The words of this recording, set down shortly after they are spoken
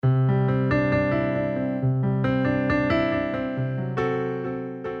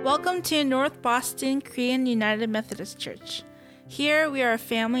Welcome to North Boston Korean United Methodist Church. Here we are a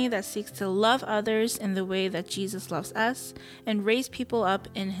family that seeks to love others in the way that Jesus loves us and raise people up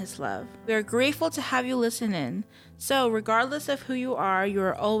in his love. We are grateful to have you listen in. So regardless of who you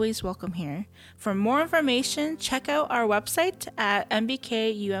are always welcome here. For more information, check out our website at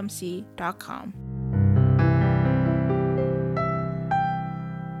mbkumc.com.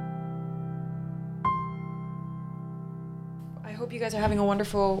 I hope you guys are having a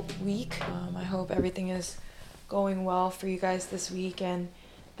wonderful week. I hope everything is going well for you guys this week and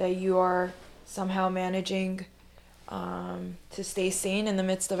that you are somehow managing to stay sane in the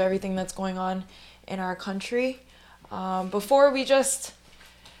midst of everything that's going on in our country. Before we just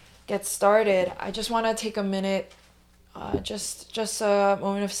get started, I just want to take a minute, just a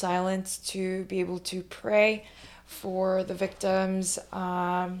moment of silence to be able to pray for the victims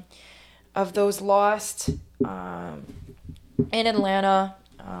of those lost in Atlanta,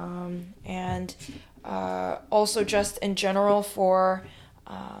 and also just in general for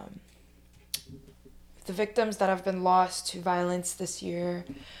the victims that have been lost to violence this year,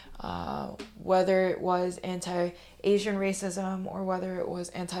 whether it was anti-Asian racism or whether it was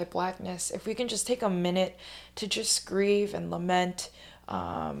anti-Blackness. If we can just take a minute to just grieve and lament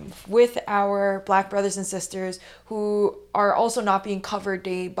with our Black brothers and sisters who are also not being covered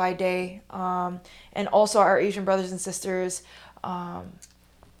day by day, and also our Asian brothers and sisters,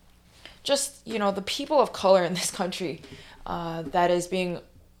 just, the people of color in this country that is being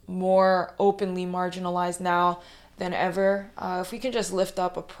more openly marginalized now than ever. If we can just lift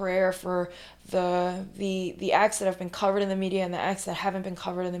up a prayer for the acts that have been covered in the media and the acts that haven't been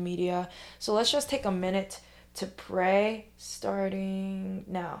covered in the media. So let's just take a minute to pray, starting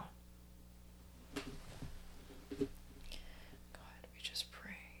now. God, we just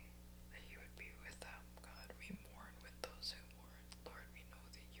pray that you would be with them. God, we mourn with those who mourn. Lord, we know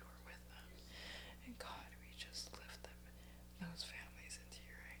that you are with them. And God, we just lift them, those families, into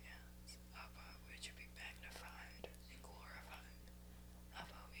your hands. Abba, would you be magnified and glorified?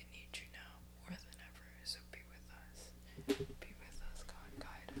 Abba, we need you now more than ever, so be with us. Be with us, God.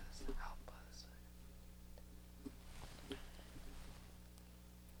 Guide us. Help us.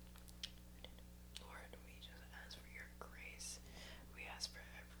 Lord, we just ask for your grace. We ask for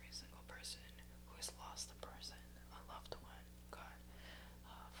every single person who has lost a person, a loved one, God.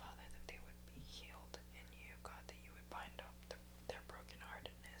 Father, that they would be healed in you, God, that you would bind up their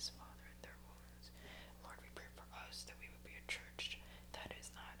brokenheartedness, Father, and their wounds. Lord, we pray for us that we would be a church that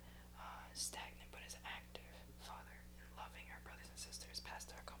is not stagnant but is active, Father, in loving our brothers and sisters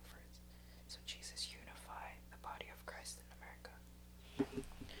past our comforts. So Jesus, unify the body of Christ in America.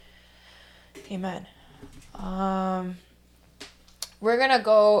 Amen. We're going to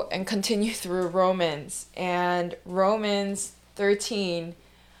go and continue through Romans, and Romans 13.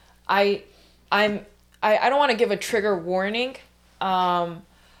 I don't want to give a trigger warning, but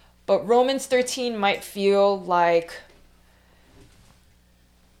Romans 13 might feel like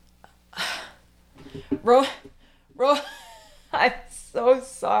I'm so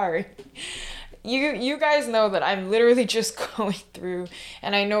sorry. You guys know that I'm literally just going through,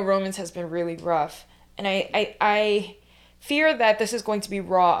 and I know Romans has been really rough, and I fear that this is going to be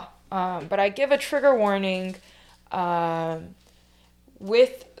raw, but I give a trigger warning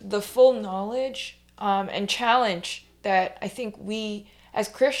with the full knowledge and challenge that I think we as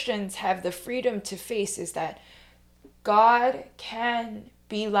Christians have the freedom to face, is that God can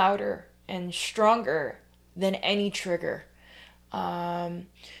be louder and stronger than any trigger.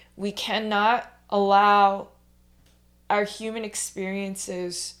 We cannot allow our human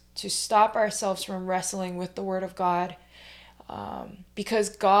experiences to stop ourselves from wrestling with the Word of God, because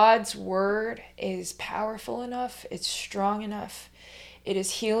God's Word is powerful enough, it's strong enough, it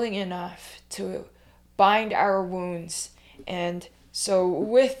is healing enough to bind our wounds. And so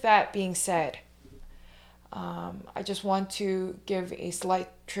with that being said, I just want to give a slight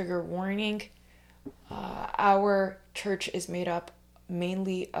trigger warning. Our church is made up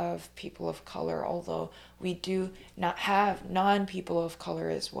mainly of people of color, although we do not have non-people of color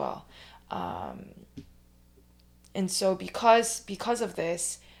as well. And so because of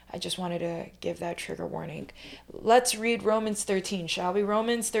this, I just wanted to give that trigger warning. Let's read Romans 13, shall we?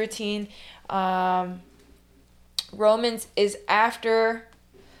 Romans 13. Romans is after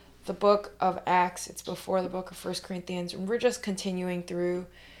the book of Acts. It's before the book of 1 Corinthians. And we're just continuing through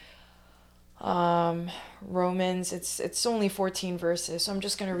Romans. It's only 14 verses, so I'm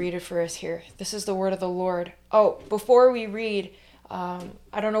just going to read it for us here. This is the word of the Lord. Oh, before we read, I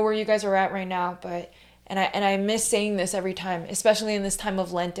don't know where you guys are at right now, but And I miss saying this every time, especially in this time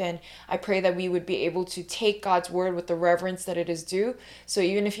of Lenten. I pray that we would be able to take God's word with the reverence that it is due. So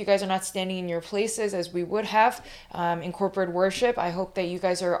even if you guys are not standing in your places as we would have in corporate worship, I hope that you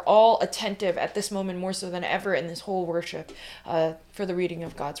guys are all attentive at this moment more so than ever in this whole worship for the reading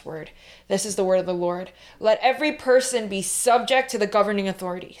of God's word. This is the word of the Lord. Let every person be subject to the governing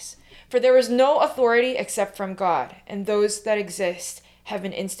authorities. For there is no authority except from God, and those that exist have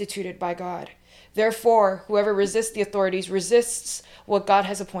been instituted by God. Therefore, whoever resists the authorities resists what God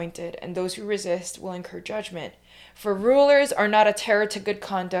has appointed, and those who resist will incur judgment. For rulers are not a terror to good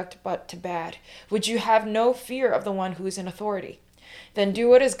conduct, but to bad. Would you have no fear of the one who is in authority? Then do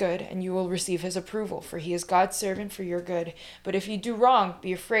what is good, and you will receive his approval, for he is God's servant for your good. But if you do wrong,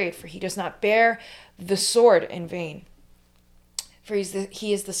 be afraid, for he does not bear the sword in vain. For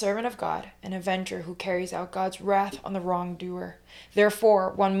he is the servant of God, an avenger who carries out God's wrath on the wrongdoer.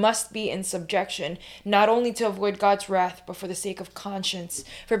 Therefore, one must be in subjection, not only to avoid God's wrath, but for the sake of conscience.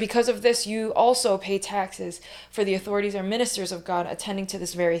 For because of this, you also pay taxes, for the authorities are ministers of God, attending to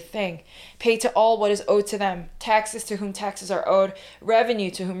this very thing. Pay to all what is owed to them, taxes to whom taxes are owed,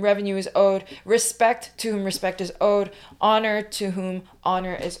 revenue to whom revenue is owed, respect to whom respect is owed, honor to whom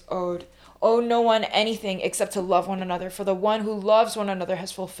honor is owed. Owe no one anything except to love one another, for the one who loves one another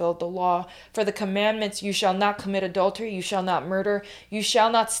has fulfilled the law. For the commandments, you shall not commit adultery, you shall not murder, you shall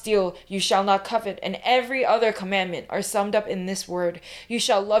not steal, you shall not covet, and every other commandment are summed up in this word: you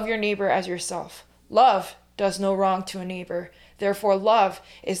shall love your neighbor as yourself. Love does no wrong to a neighbor. Therefore, love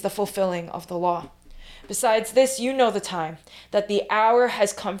is the fulfilling of the law. Besides this, you know the time, that the hour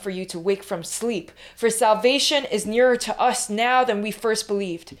has come for you to wake from sleep. For salvation is nearer to us now than we first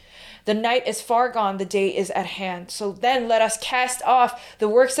believed. The night is far gone, the day is at hand. So then let us cast off the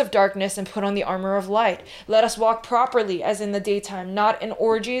works of darkness and put on the armor of light. Let us walk properly as in the daytime, not in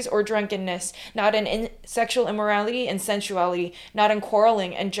orgies or drunkenness, not in sexual immorality and sensuality, not in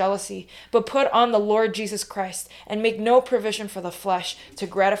quarreling and jealousy, but put on the Lord Jesus Christ and make no provision for the flesh to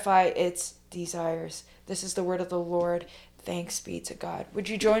gratify its desires. This is the word of the Lord. Thanks be to God. Would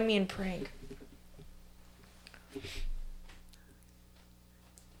you join me in praying?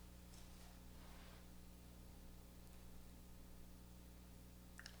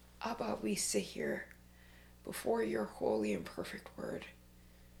 Abba, we sit here before your holy and perfect word,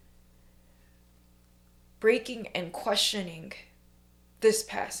 breaking and questioning this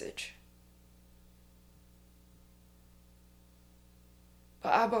passage.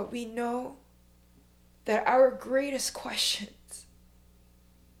 But Abba, we know that our greatest questions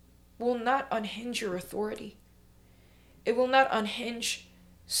will not unhinge your authority. It will not unhinge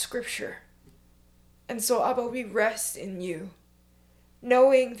Scripture. And so, Abba, we rest in you,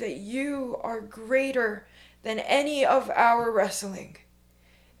 knowing that you are greater than any of our wrestling,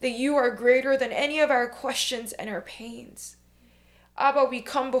 that you are greater than any of our questions and our pains. Abba, we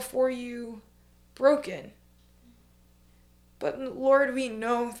come before you broken. But Lord, we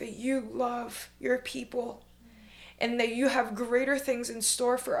know that you love your people and that you have greater things in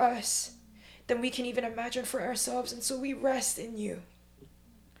store for us than we can even imagine for ourselves. And so we rest in you.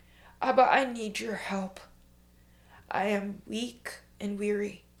 Abba, I need your help. I am weak and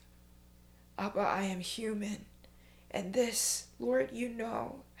weary. Abba, I am human. And this, Lord, you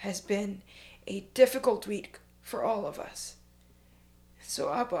know, has been a difficult week for all of us.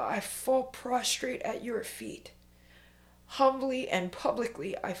 So, Abba, I fall prostrate at your feet. Humbly and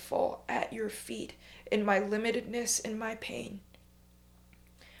publicly, I fall at your feet in my limitedness and my pain.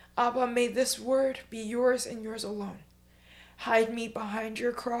 Abba, may this word be yours and yours alone. Hide me behind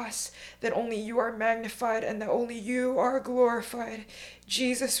your cross, that only you are magnified and that only you are glorified.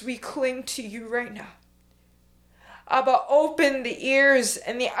 Jesus, we cling to you right now. Abba, open the ears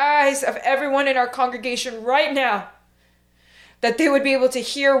and the eyes of everyone in our congregation right now, that they would be able to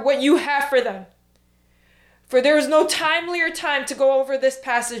hear what you have for them. For there is no timelier time to go over this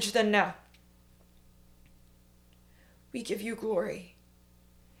passage than now. We give you glory.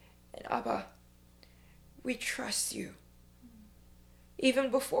 And Abba, we trust you.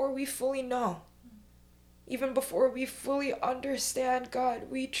 Even before we fully know, even before we fully understand, God,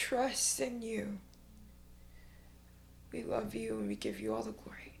 we trust in you. We love you and we give you all the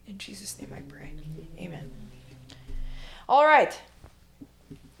glory. In Jesus' name I pray. Amen. All right.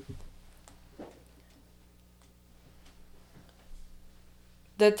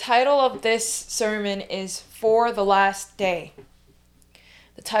 The title of this sermon is For the Last Day.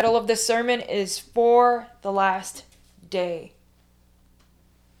 The title of this sermon is For the Last Day.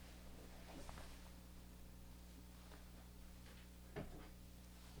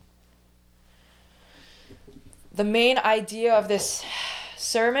 The main idea of this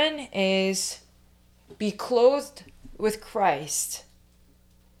sermon is Be clothed with Christ.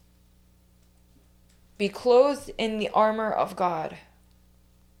 Be clothed in the armor of God.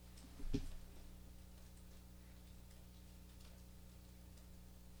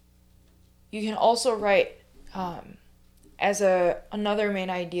 You can also write as another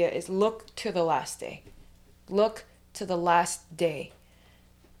main idea is look to the last day. Look to the last day.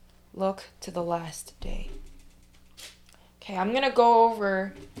 Look to the last day. Okay, I'm going to go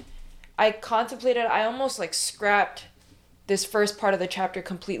over, I almost like scrapped this first part of the chapter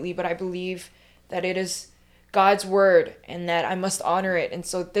completely, but I believe that it is God's word and that I must honor it. And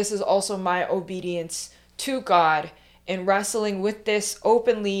so this is also my obedience to God in wrestling with this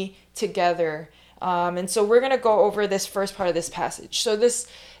openly together. And so we're going to go over this first part of this passage. So this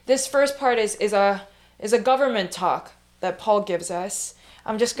first part is a government talk that Paul gives us.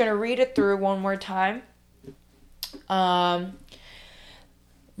 I'm just going to read it through one more time.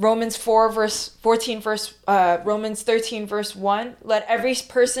 Romans 13 verse 1. Let every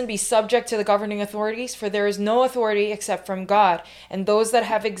person be subject to the governing authorities, for there is no authority except from God, and those that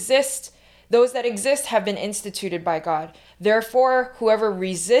exist have been instituted by God. Therefore, whoever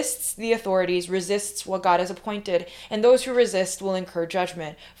resists the authorities resists what God has appointed, and those who resist will incur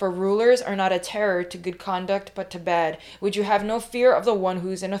judgment. For rulers are not a terror to good conduct, but to bad. Would you have no fear of the one who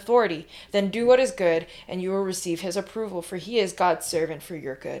is in authority? Then do what is good, and you will receive his approval, for he is God's servant for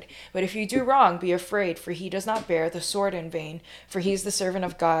your good. But if you do wrong, be afraid, for he does not bear the sword in vain, for he is the servant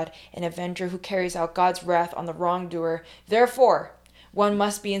of God, an avenger who carries out God's wrath on the wrongdoer. Therefore, one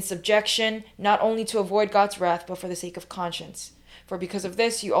must be in subjection, not only to avoid God's wrath, but for the sake of conscience. For because of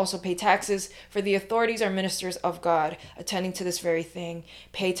this, you also pay taxes, for the authorities are ministers of God, attending to this very thing.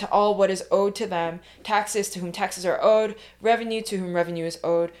 Pay to all what is owed to them, taxes to whom taxes are owed, revenue to whom revenue is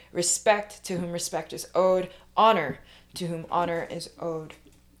owed, respect to whom respect is owed, honor to whom honor is owed.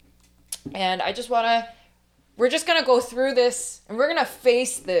 And we're just going to go through this, and we're going to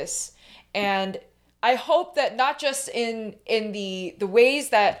face this, and I hope that not just in the ways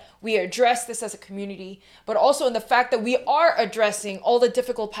that we address this as a community, but also in the fact that we are addressing all the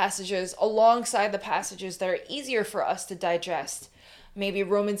difficult passages alongside the passages that are easier for us to digest. Maybe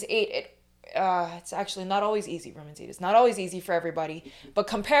Romans 8, it's actually not always easy. Romans 8 is not always easy for everybody, but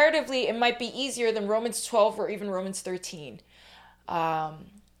comparatively, it might be easier than Romans 12 or even Romans 13. I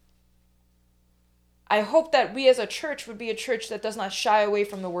hope that we as a church would be a church that does not shy away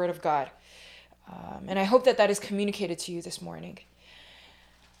from the Word of God. And I hope that is communicated to you this morning.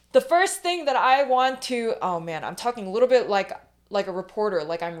 The first thing that I want to, I'm talking a little bit like a reporter,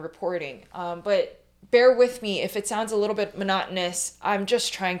 like I'm reporting. But bear with me if it sounds a little bit monotonous. I'm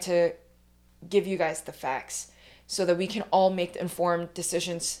just trying to give you guys the facts so that we can all make informed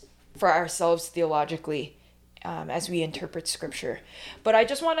decisions for ourselves theologically as we interpret Scripture. But I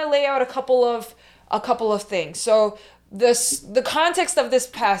just want to lay out a couple of things. So the context of this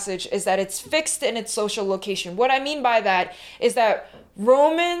passage is that it's fixed in its social location. What I mean by that is that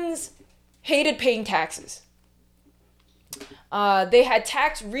Romans hated paying taxes. They had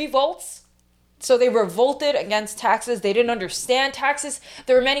tax revolts, so they revolted against taxes. They didn't understand taxes.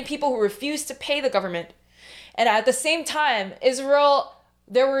 There were many people who refused to pay the government. And at the same time,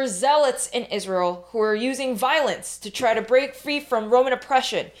 there were zealots in Israel who were using violence to try to break free from Roman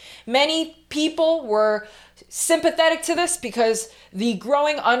oppression. Many people were sympathetic to this because the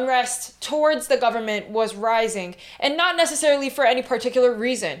growing unrest towards the government was rising, and not necessarily for any particular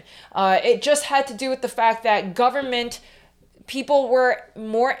reason. It just had to do with the fact that people were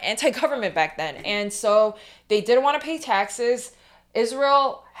more anti-government back then, and so they didn't want to pay taxes.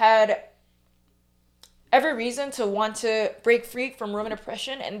 Israel had every reason to want to break free from Roman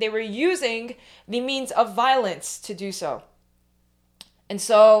oppression, and they were using the means of violence to do so. And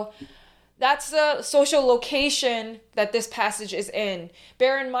so that's the social location that this passage is in.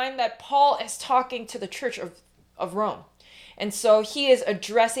 Bear in mind that Paul is talking to the church of Rome. And so he is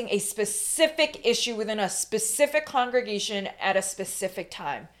addressing a specific issue within a specific congregation at a specific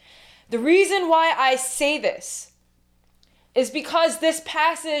time. The reason why I say this is because this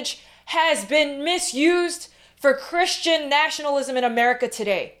passage has been misused for Christian nationalism in America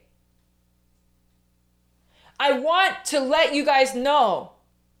today. I want to let you guys know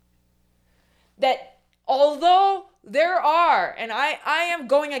that although there are, and I am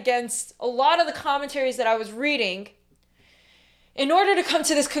going against a lot of the commentaries that I was reading in order to come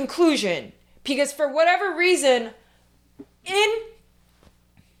to this conclusion, because for whatever reason,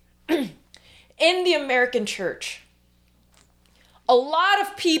 in the American church, a lot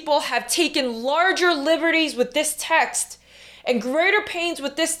of people have taken larger liberties with this text and greater pains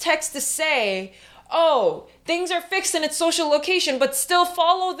with this text to say, oh, things are fixed in its social location, but still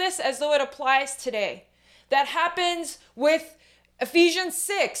follow this as though it applies today. That happens with Ephesians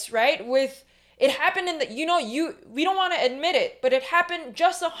 6, right? It happened in we don't want to admit it, but it happened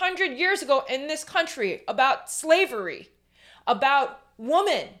just 100 years ago in this country about slavery, about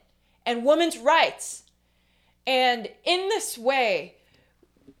women and women's rights. And in this way,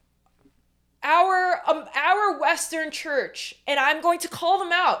 our Western church, and I'm going to call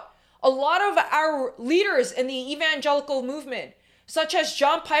them out, a lot of our leaders in the evangelical movement, such as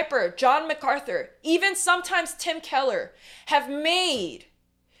John Piper, John MacArthur, even sometimes Tim Keller, have made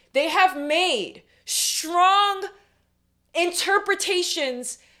strong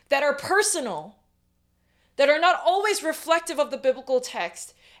interpretations that are personal, that are not always reflective of the biblical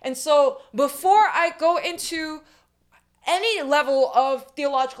text. And so before I go into any level of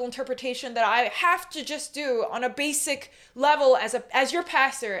theological interpretation that I have to just do on a basic level as your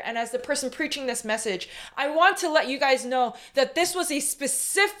pastor and as the person preaching this message, I want to let you guys know that this was a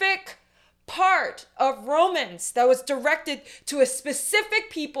specific part of Romans that was directed to a specific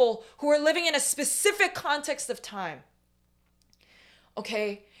people who were living in a specific context of time.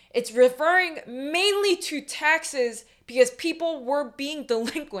 Okay? It's referring mainly to taxes because people were being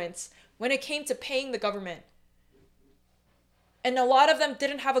delinquents when it came to paying the government. And a lot of them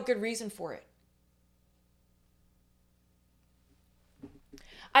didn't have a good reason for it.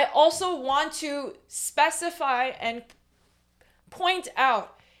 I also want to specify and point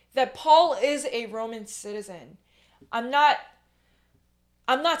out that Paul is a Roman citizen. I'm not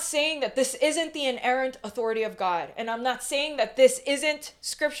saying that this isn't the inerrant authority of God, and I'm not saying that this isn't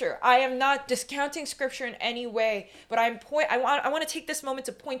scripture. I am not discounting scripture in any way, but I want to take this moment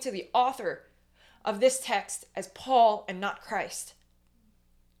to point to the author of this text as Paul and not Christ.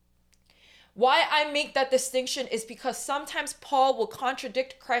 Why I make that distinction is because sometimes Paul will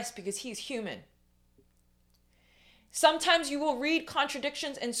contradict Christ because he's human. Sometimes you will read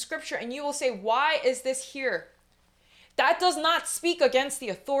contradictions in scripture and you will say, why is this here? That does not speak against the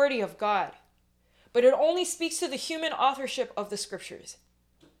authority of God, but it only speaks to the human authorship of the scriptures.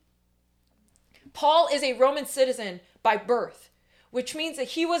 Paul is a Roman citizen by birth, which means that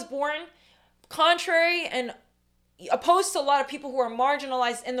he was born contrary and opposed to a lot of people who are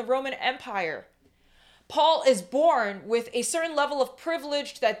marginalized in the Roman Empire. Paul is born with a certain level of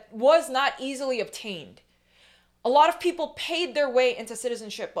privilege that was not easily obtained. A lot of people paid their way into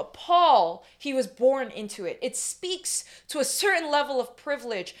citizenship, but Paul, he was born into it. It speaks to a certain level of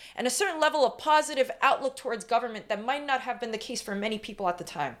privilege and a certain level of positive outlook towards government that might not have been the case for many people at the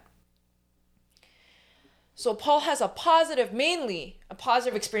time. So Paul has mainly a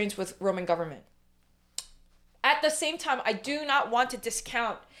positive experience with Roman government. At the same time, I do not want to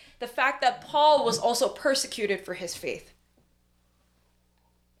discount the fact that Paul was also persecuted for his faith.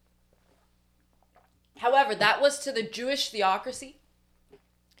 However, that was to the Jewish theocracy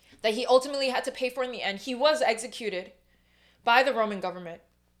that he ultimately had to pay for in the end. He was executed by the Roman government.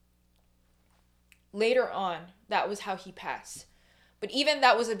 Later on, that was how he passed. But even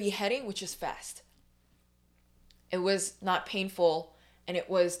that was a beheading, which is fast. It was not painful, and it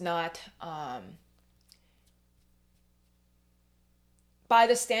was not, by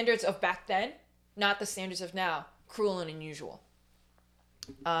the standards of back then, not the standards of now, cruel and unusual.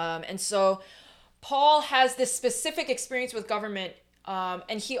 And so Paul has this specific experience with government,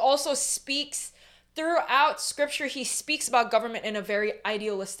 and he also speaks throughout scripture, he speaks about government in a very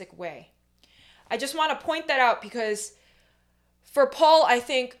idealistic way. I just want to point that out because for Paul, I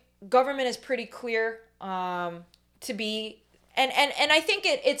think government is pretty clear to be, and I think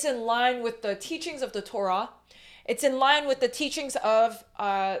it's in line with the teachings of the Torah. It's in line with the teachings of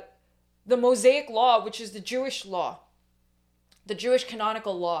the Mosaic law, which is the Jewish law, the Jewish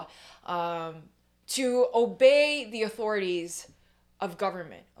canonical law, to obey the authorities of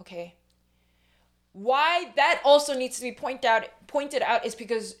government, okay? Why that also needs to be pointed out is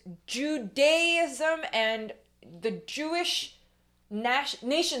because Judaism and the Jewish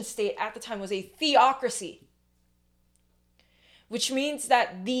nation state at the time was a theocracy, which means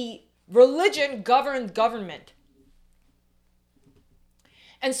that the religion governed government.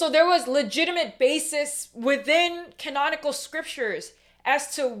 And so there was legitimate basis within canonical scriptures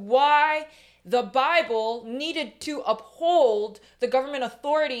as to why the Bible needed to uphold the government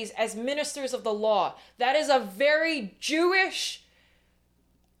authorities as ministers of the law. That is a very Jewish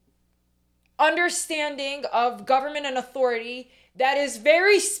understanding of government and authority that is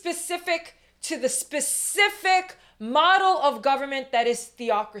very specific to the specific model of government that is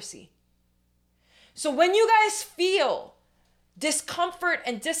theocracy. So when you guys feel discomfort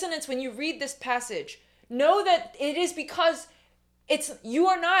and dissonance when you read this passage, know that it is because you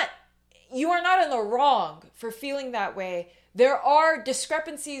are not in the wrong for feeling that way. There are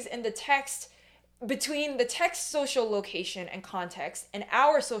discrepancies in the text between the text social location and context and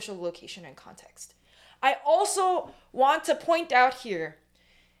our social location and context. I also want to point out here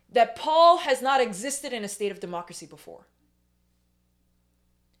that Paul has not existed in a state of democracy before.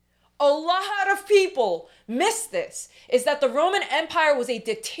 A lot of people miss this, is that the Roman Empire was a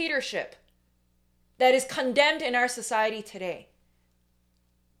dictatorship that is condemned in our society today.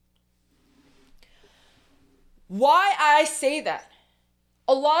 Why I say that?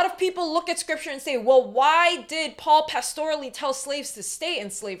 A lot of people look at scripture and say, well, why did Paul pastorally tell slaves to stay in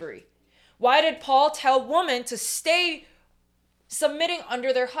slavery? Why did Paul tell women to stay submitting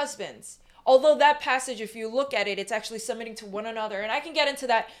under their husbands? Although that passage, if you look at it, it's actually submitting to one another. And I can get into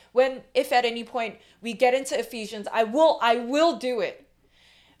that if at any point we get into Ephesians, I will do it.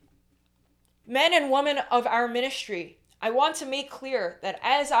 Men and women of our ministry, I want to make clear that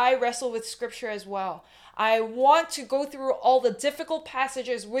as I wrestle with scripture as well, I want to go through all the difficult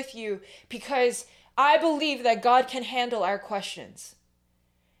passages with you because I believe that God can handle our questions.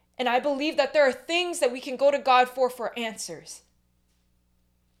 And I believe that there are things that we can go to God for answers.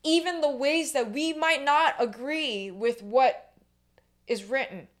 Even the ways that we might not agree with what is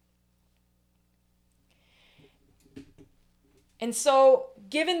written. And so,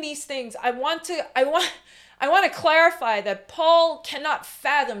 given these things, I want to clarify that Paul cannot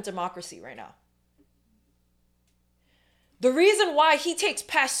fathom democracy right now. The reason why he takes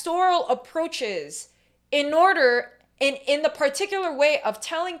pastoral approaches in the particular way of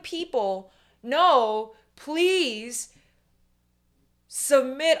telling people, no, please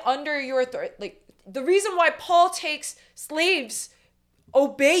submit under your authority. Like, the reason why Paul takes slaves,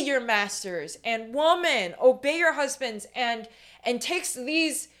 obey your masters, and women, obey your husbands, and takes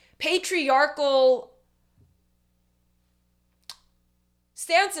these patriarchal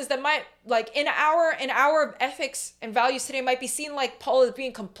stances that might, like, in our ethics and values today, might be seen like Paul is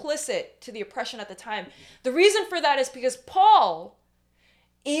being complicit to the oppression at the time. The reason for that is because Paul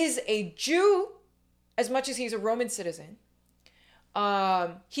is a Jew as much as he's a Roman citizen.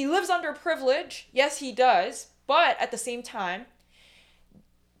 He lives under privilege. Yes, he does. But at the same time,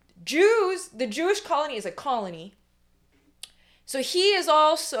 the Jewish colony is a colony. So he is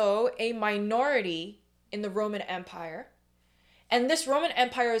also a minority in the Roman Empire. And this Roman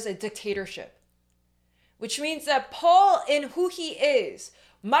Empire is a dictatorship. Which means that Paul, in who he is,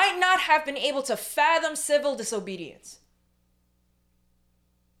 might not have been able to fathom civil disobedience.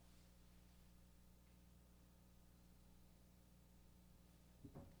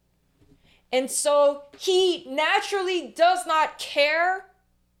 And so he naturally does not care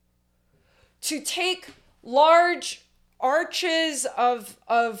to take large arches of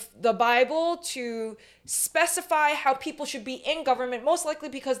the Bible to specify how people should be in government, most likely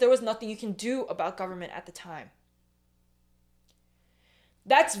because there was nothing you can do about government at the time.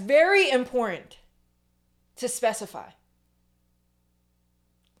 That's very important to specify.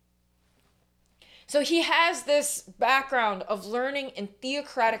 So he has this background of learning in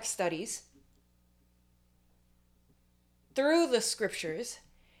theocratic studies through the scriptures.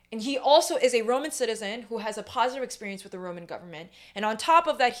 And he also is a Roman citizen who has a positive experience with the Roman government. And on top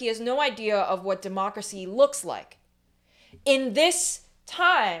of that, he has no idea of what democracy looks like. In this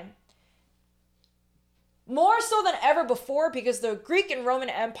time, more so than ever before, because the Greek and Roman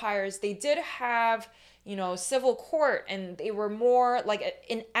empires, they did have, civil court, and they were more like,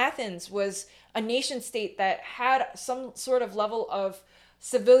 in Athens was a nation state that had some sort of level of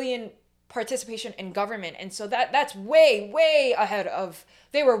civilian participation in government. And so that's way ahead of,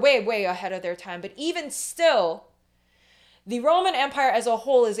 they were way ahead of their time. But even still, the Roman Empire as a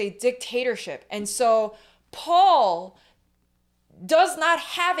whole is a dictatorship. And so Paul does not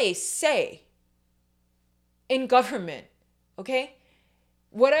have a say in government, okay?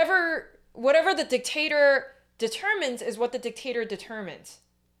 Whatever the dictator determines is what the dictator determines.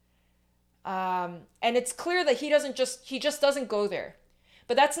 And it's clear that he just doesn't go there.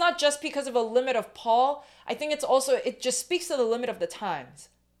 But that's not just because of a limit of Paul. I think it just speaks to the limit of the times.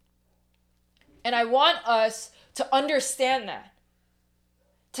 And I want us to understand that.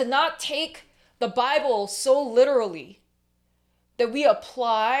 To not take the Bible so literally that we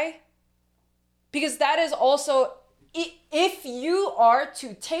apply, because that is also, if you are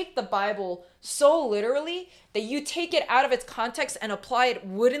to take the Bible so literally that you take it out of its context and apply it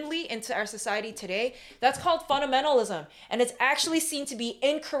woodenly into our society today, that's called fundamentalism. And it's actually seen to be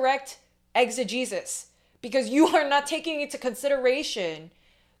incorrect exegesis, because you are not taking into consideration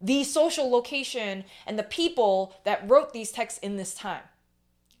the social location and the people that wrote these texts in this time.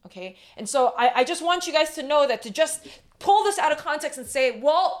 Okay? And so I just want you guys to know that to just pull this out of context and say,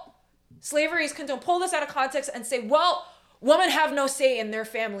 well, slavery is condoned, pull this out of context and say, well, Women have no say in their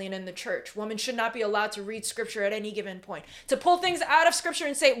family and in the church. Women should not be allowed to read scripture at any given point. To pull things out of scripture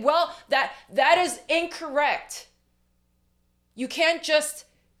and say, well, that is incorrect. You can't just,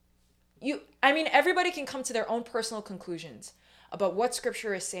 everybody can come to their own personal conclusions about what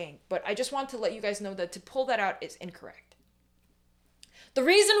scripture is saying. But I just want to let you guys know that to pull that out is incorrect. The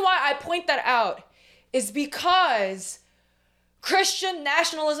reason why I point that out is because Christian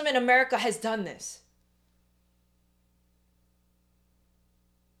nationalism in America has done this.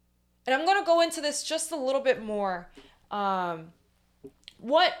 And I'm going to go into this just a little bit more. So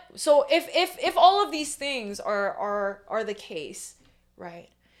if all of these things are the case, right?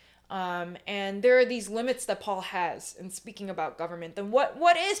 And there are these limits that Paul has in speaking about government, then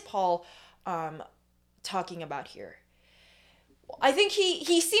what is Paul talking about here? I think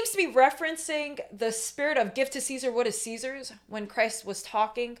he seems to be referencing the spirit of give to Caesar what is Caesar's when Christ was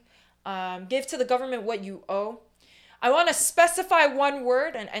talking. Give to the government what you owe. I want to specify one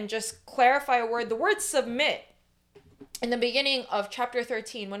word and just clarify a word. The word submit in the beginning of chapter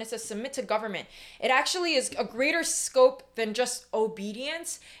 13, when it says submit to government, it actually is a greater scope than just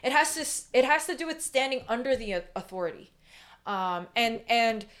obedience. It has to do with standing under the authority.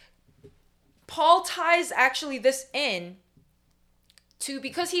 And Paul ties actually this in to,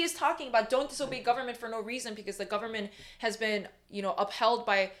 because he is talking about don't disobey government for no reason because the government has been, upheld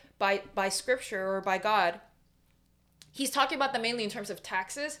by scripture or by God. He's talking about them mainly in terms of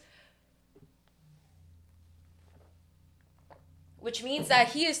taxes, which means that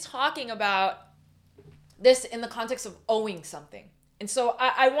he is talking about this in the context of owing something. And so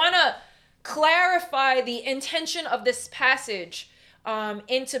I want to clarify the intention of this passage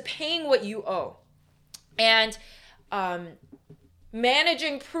into paying what you owe and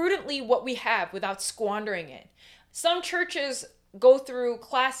managing prudently what we have without squandering it. Some churches go through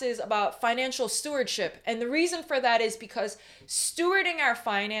classes about financial stewardship. And the reason for that is because stewarding our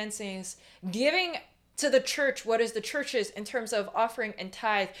finances, giving to the church what is the church's in terms of offering and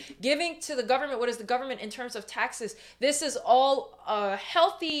tithe, giving to the government what is the government in terms of taxes, this is all a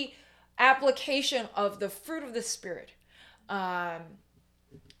healthy application of the fruit of the Spirit. And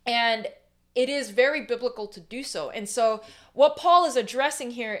it is very biblical to do so. And so what Paul is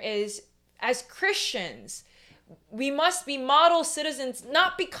addressing here is, as Christians, we must be model citizens,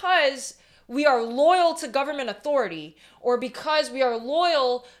 not because we are loyal to government authority or because we are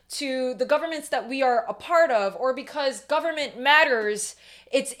loyal to the governments that we are a part of or because government matters.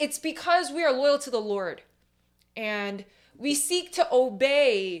 It's because we are loyal to the Lord. And we seek to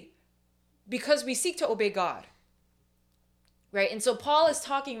obey because we seek to obey God. Right? And so Paul is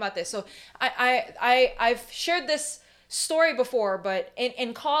talking about this. So I've shared this story before, but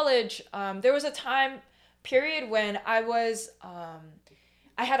in college, there was a time period when I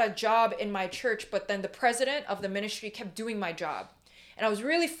had a job in my church, but then the president of the ministry kept doing my job. And I was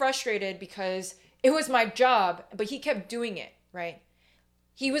really frustrated because it was my job, but he kept doing it, right?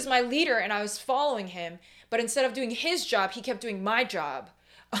 He was my leader and I was following him, but instead of doing his job, he kept doing my job.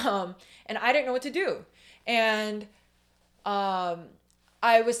 And I didn't know what to do. And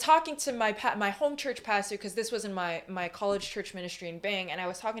I was talking to my home church pastor, because this was in my college church ministry in Bang, and I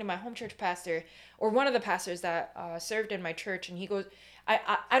was talking to my home church pastor, or one of the pastors that served in my church, and he goes,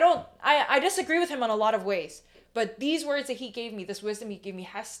 I disagree with him on a lot of ways, but these words that he gave me, this wisdom he gave me,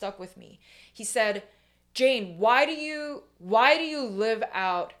 has stuck with me. He said, Jane, why do you live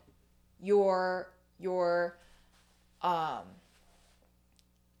out your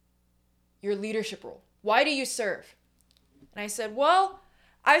leadership role? Why do you serve? And I said, well,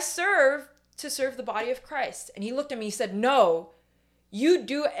 I serve to serve the body of Christ. And he looked at me, he said, no, you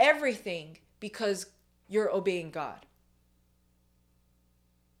do everything because you're obeying God.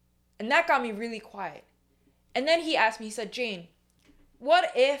 And that got me really quiet. And then he asked me, he said, Jane,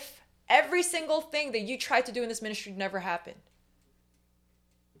 what if every single thing that you tried to do in this ministry never happened?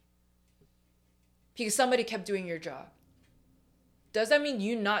 Because somebody kept doing your job. Does that mean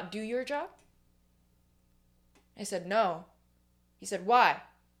you not do your job? I said, no. He said, why?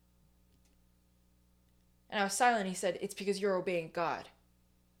 And I was silent. He said, it's because you're obeying God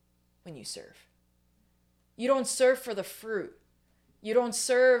when you serve. You don't serve for the fruit. You don't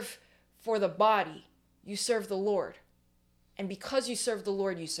serve for the body. You serve the Lord. And because you serve the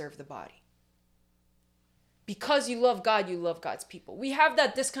Lord, you serve the body. Because you love God, you love God's people. We have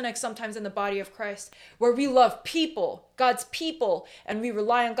that disconnect sometimes in the body of Christ where we love people, God's people, and we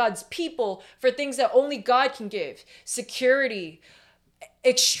rely on God's people for things that only God can give. Security,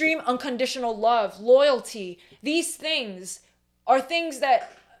 extreme unconditional love, loyalty. These things are things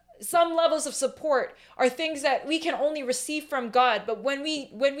that, some levels of support are things that we can only receive from God. But when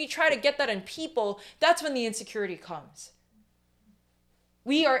we try to get that in people, that's when the insecurity comes.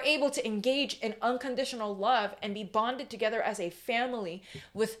 We are able to engage in unconditional love and be bonded together as a family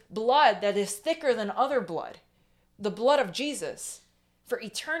with blood that is thicker than other blood, the blood of Jesus, for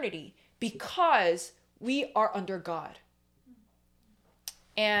eternity, because we are under God.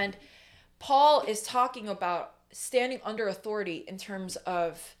 And Paul is talking about standing under authority in terms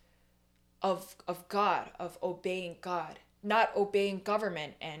of God, of obeying God, not obeying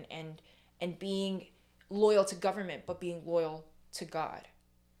government and being loyal to government, but being loyal to God.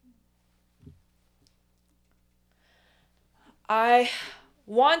 I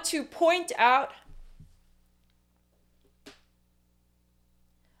want to point out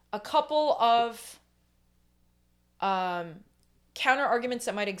a couple of counter arguments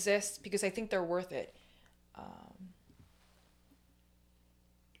that might exist because I think they're worth it.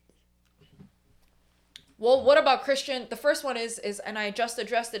 Well, what about Christian? The first one is, and I just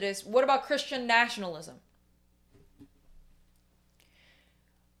addressed it, is what about Christian nationalism?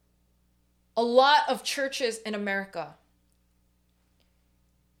 A lot of churches in America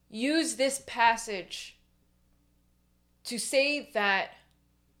use this passage to say that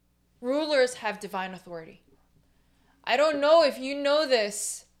rulers have divine authority. I don't know if you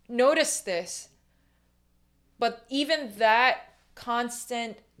notice this, but even that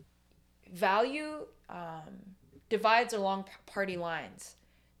constant value divides along party lines.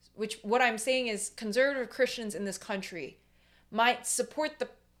 Which, what I'm saying is, conservative Christians in this country might support the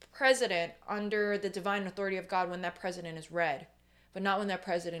president under the divine authority of God when that president is red, but not when that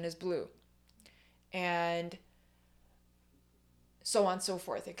president is blue. And so on and so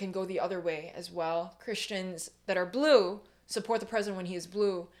forth. It can go the other way as well. Christians that are blue support the president when he is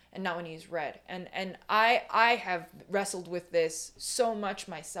blue and not when he is red. And I have wrestled with this so much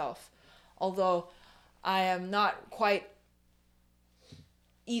myself, although I am not quite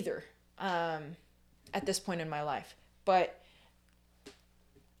either at this point in my life. But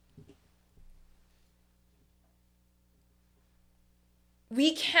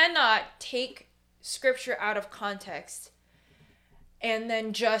we cannot take scripture out of context and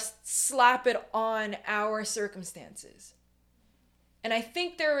then just slap it on our circumstances. And I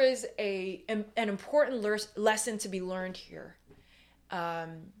think there is an important lesson to be learned here.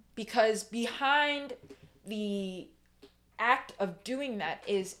 Because behind the act of doing that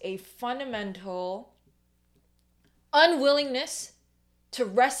is a fundamental unwillingness to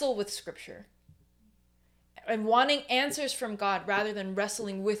wrestle with scripture and wanting answers from God rather than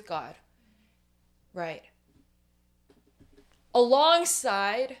wrestling with God. Right.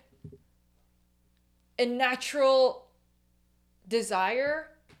 Alongside a natural desire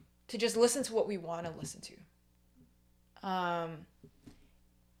to just listen to what we want to listen to.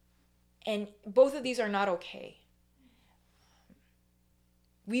 And both of these are not okay.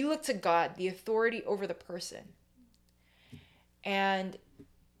 We look to God, the authority over the person. And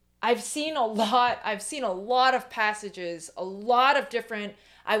I've seen a lot of passages,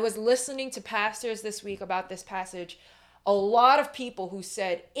 I was listening to pastors this week about this passage, a lot of people who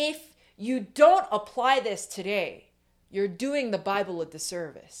said, if you don't apply this today, you're doing the Bible a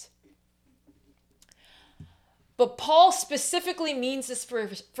disservice. But Paul specifically means this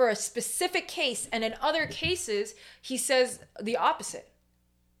for a specific case, and in other cases, he says the opposite.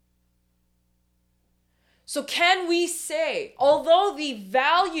 So can we say, although the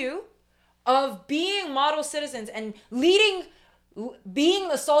value of being model citizens and being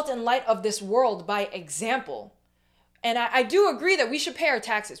the salt and light of this world by example, and I do agree that we should pay our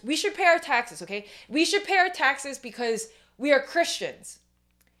taxes. We should pay our taxes, okay? We should pay our taxes because we are Christians,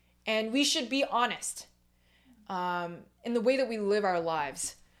 and we should be honest in the way that we live our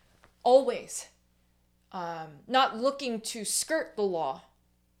lives, always. Not looking to skirt the law,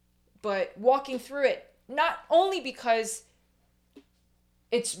 but walking through it, not only because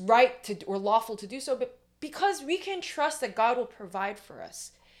it's right to or lawful to do so, but because we can trust that God will provide for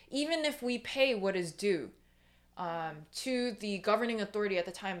us, even if we pay what is due to the governing authority at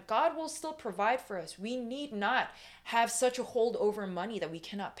the time. God will still provide for us. We need not have such a hold over money that we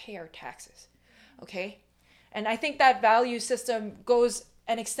cannot pay our taxes, okay? And I think that value system goes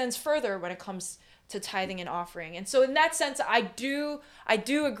and extends further when it comes to tithing and offering. And so in that sense, I do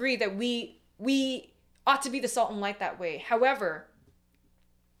agree that we ought to be the salt and light that way. However,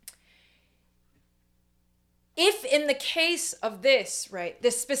 if in the case of this, right,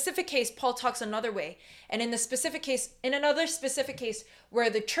 this specific case, Paul talks another way, and in another specific case where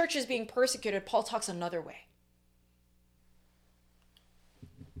the church is being persecuted, Paul talks another way.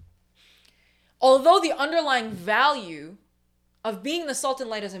 Although the underlying value of being the salt and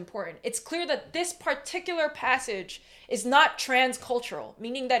light is important, it's clear that this particular passage is not transcultural,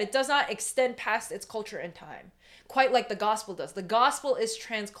 meaning that it does not extend past its culture and time. quite like the gospel does. The gospel is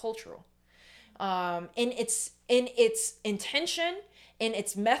transcultural in its intention, in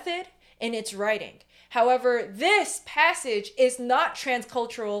its method, in its writing. However, this passage is not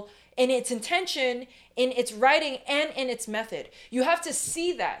transcultural in its intention, in its writing, and in its method. You have to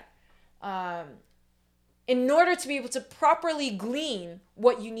see that in order to be able to properly glean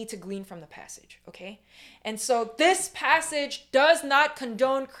what you need to glean from the passage, okay? And so this passage does not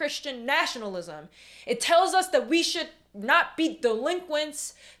condone Christian nationalism. It tells us that we should not be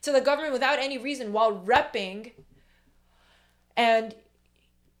delinquents to the government without any reason while repping and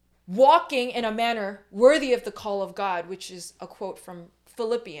walking in a manner worthy of the call of God, which is a quote from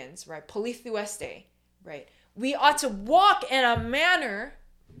Philippians, right? Polithueste, right? We ought to walk in a manner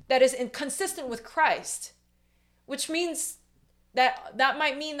that is inconsistent with Christ, which means that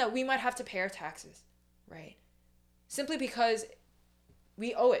might mean that we might have to pay our taxes, right? Simply because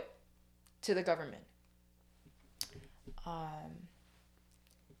we owe it to the government.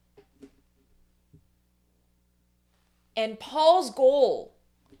 And Paul's goal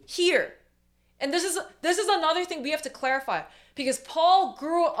here, and this is another thing we have to clarify, because Paul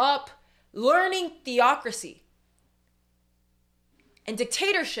grew up learning theocracy and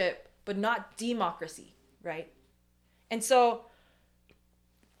dictatorship, but not democracy, right? And so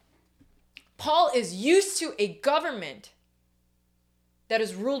Paul is used to a government that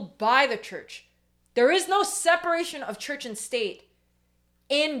is ruled by the church. There is no separation of church and state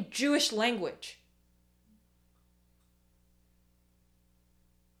in Jewish language.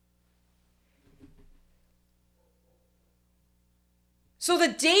 So the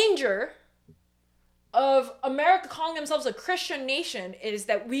danger of America calling themselves a Christian nation is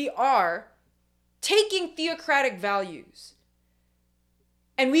that we are taking theocratic values.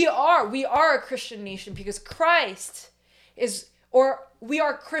 And we are a Christian nation because Christ is, or we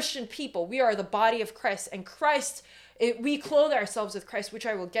are Christian people. We are the body of Christ, and Christ, we clothe ourselves with Christ, which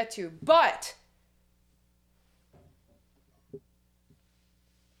I will get to. But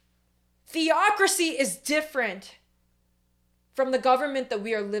theocracy is different from the government that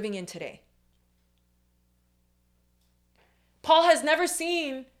we are living in today. Paul has never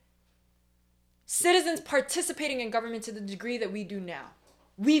seen citizens participating in government to the degree that we do now.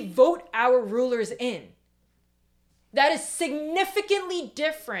 We vote our rulers in. That is significantly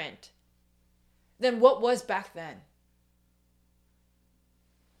different than what was back then.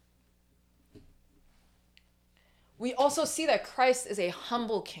 We also see that Christ is a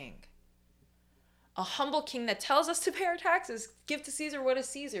humble king. A humble king that tells us to pay our taxes, give to Caesar what is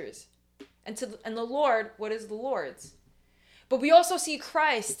Caesar's, and the Lord what is the Lord's. But we also see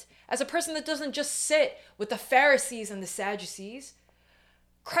Christ as a person that doesn't just sit with the Pharisees and the Sadducees.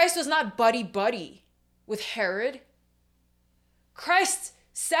 Christ was not buddy-buddy with Herod. Christ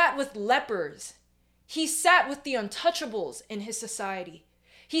sat with lepers. He sat with the untouchables in his society.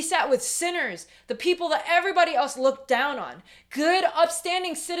 He sat with sinners, the people that everybody else looked down on. Good,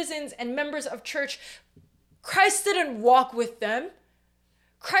 upstanding citizens and members of church. Christ didn't walk with them.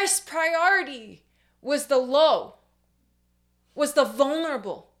 Christ's priority was the low, was the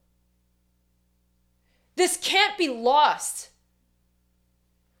vulnerable. This can't be lost.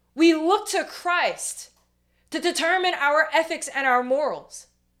 We look to Christ to determine our ethics and our morals,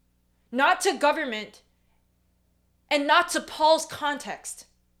 not to government and not to Paul's context,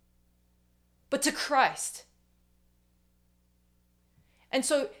 but to Christ. And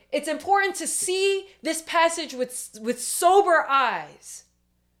so it's important to see this passage with sober eyes,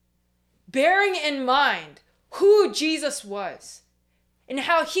 bearing in mind who Jesus was and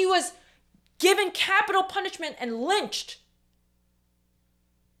how he was given capital punishment and lynched,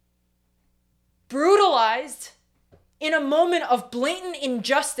 brutalized in a moment of blatant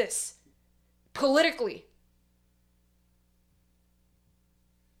injustice politically,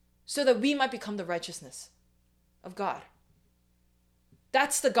 so that we might become the righteousness of God.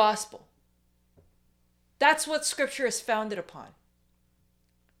 That's the gospel. That's what Scripture is founded upon.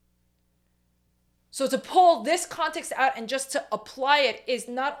 So to pull this context out and just to apply it is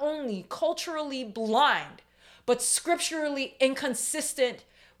not only culturally blind, but scripturally inconsistent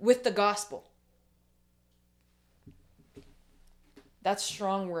with the gospel. That's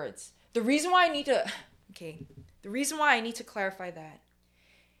strong words. The reason why I need to clarify that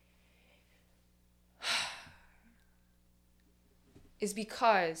is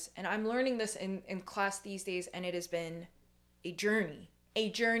because, and I'm learning this in class these days, and it has been a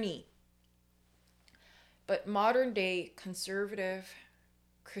journey. But modern day conservative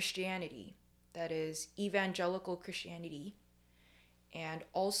Christianity, that is evangelical Christianity, and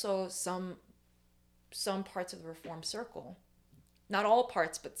also some parts of the Reformed circle, not all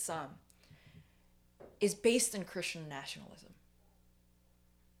parts, but some, is based in Christian nationalism.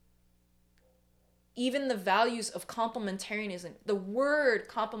 Even the values of complementarianism, the word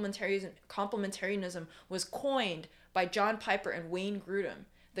complementarianism was coined by John Piper and Wayne Grudem,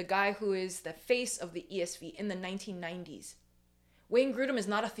 the guy who is the face of the ESV in the 1990s. Wayne Grudem is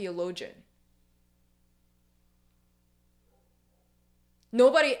not a theologian.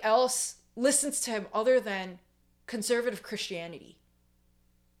 Nobody else listens to him other than conservative Christianity.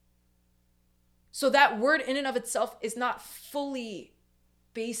 So that word in and of itself is not fully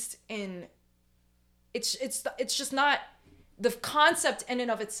based in, it's just not the concept in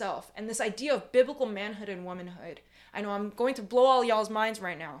and of itself. And this idea of biblical manhood and womanhood, I know I'm going to blow all y'all's minds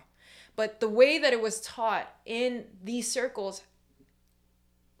right now, but the way that it was taught in these circles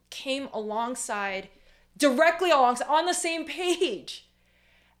came directly alongside, on the same page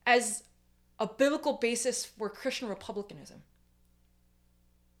as a biblical basis for Christian republicanism.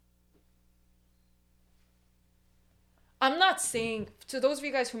 I'm not saying, to those of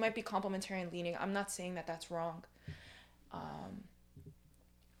you guys who might be complementarian leaning, I'm not saying that that's wrong.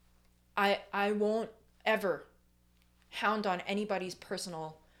 I won't ever hound on anybody's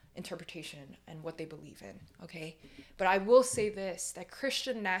personal interpretation and what they believe in, okay? But I will say this, that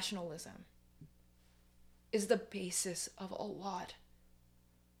Christian nationalism is the basis of a lot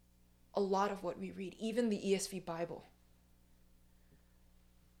of what we read. Even the ESV Bible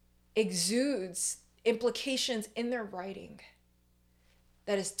exudes implications in their writing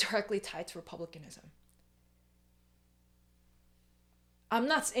that is directly tied to republicanism. I'm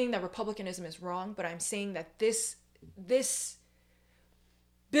not saying that republicanism is wrong, but I'm saying that this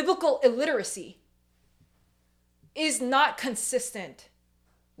biblical illiteracy is not consistent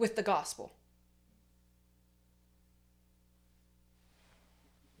with the gospel.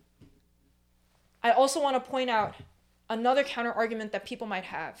 I also want to point out another counter argument that people might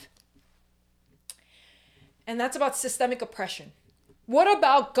have, and that's about systemic oppression. What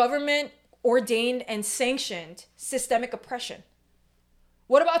about government ordained and sanctioned systemic oppression?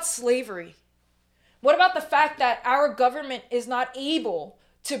 What about slavery? What about the fact that our government is not able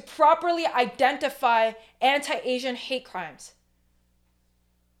to properly identify anti-Asian hate crimes?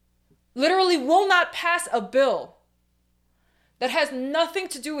 Literally will not pass a bill that has nothing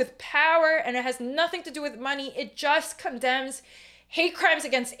to do with power and it has nothing to do with money. It just condemns hate crimes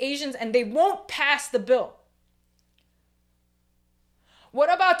against Asians and they won't pass the bill.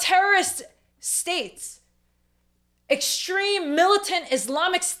 What about terrorist states, extreme militant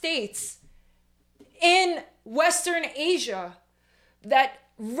Islamic states in Western Asia that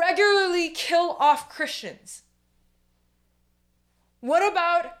regularly kill off Christians? What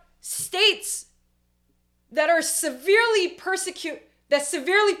about states that severely persecute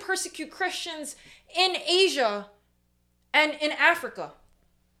Christians in Asia and in Africa?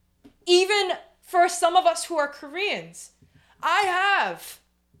 Even for some of us who are Koreans, I have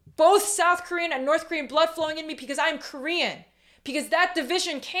both South Korean and North Korean blood flowing in me because I'm Korean. Because that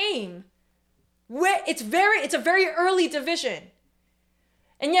division came. It's a very early division.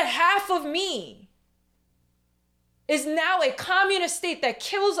 And yet half of me is now a communist state that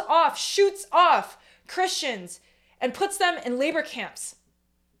shoots off Christians and puts them in labor camps.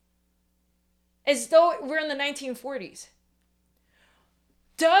 As though we're in the 1940s.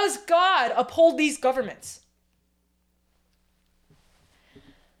 Does God uphold these governments?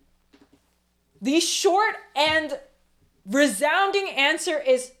 The short and resounding answer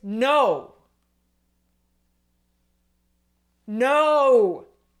is no. No.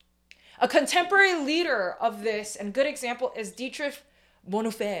 A contemporary leader of this and good example is Dietrich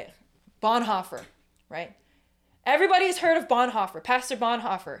Bonhoeffer, right? Everybody's heard of Bonhoeffer, Pastor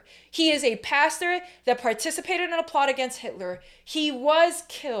Bonhoeffer. He is a pastor that participated in a plot against Hitler. He was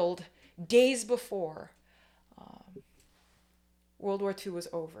killed days before World War II was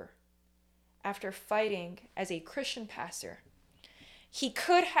over. After fighting as a Christian pastor, he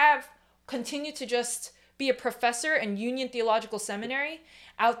could have continued to just be a professor in Union Theological Seminary.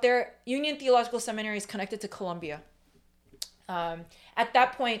 Out there, Union Theological Seminary is connected to Columbia. At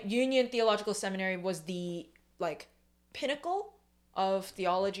that point, Union Theological Seminary was the pinnacle of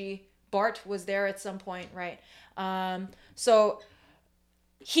theology. Barth was there at some point, right? So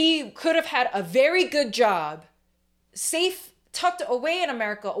he could have had a very good job, safe, tucked away in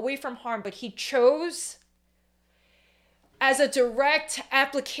America, away from harm, but he chose, as a direct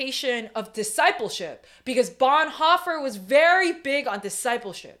application of discipleship, because Bonhoeffer was very big on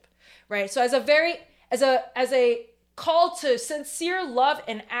discipleship, right? So as a call to sincere love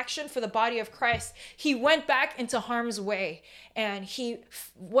and action for the body of Christ, he went back into harm's way, and he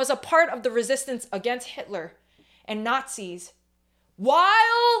was a part of the resistance against Hitler and Nazis,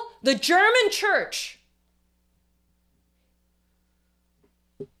 while the German church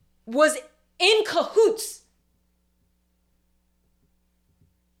was in cahoots.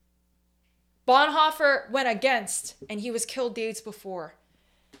 Bonhoeffer went against, and he was killed days before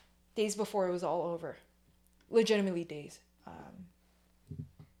it was all over. Legitimately days.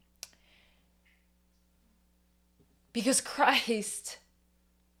 Because Christ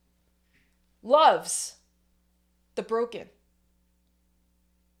loves the broken.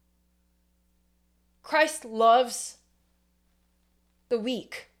 Christ loves the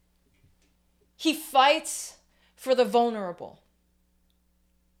weak. He fights for the vulnerable.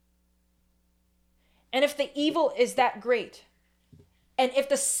 And if the evil is that great, and if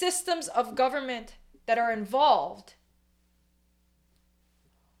the systems of government that are involved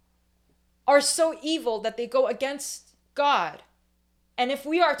are so evil that they go against God, and if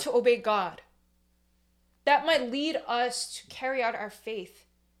we are to obey God, that might lead us to carry out our faith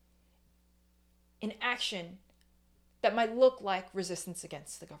in action that might look like resistance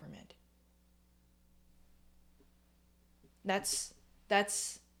against the government.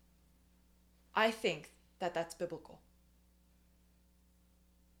 I think that's biblical.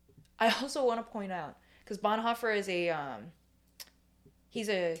 I also want to point out, because Bonhoeffer is he's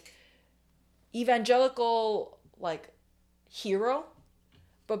a evangelical hero,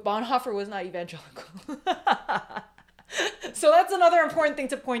 but Bonhoeffer was not evangelical. So that's another important thing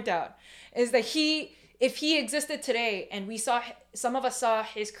to point out, is that if he existed today and some of us saw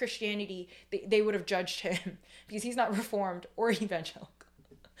his Christianity, they would have judged him because he's not Reformed or evangelical.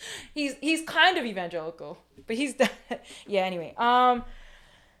 He's kind of evangelical, but he's yeah, anyway.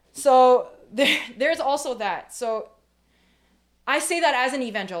 So there's also that. So I say that as an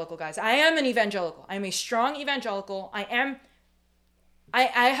evangelical, guys. I am an evangelical. I am a strong evangelical. I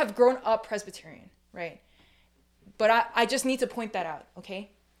have grown up Presbyterian, right? But I just need to point that out, okay?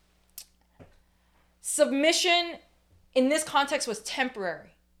 Submission in this context was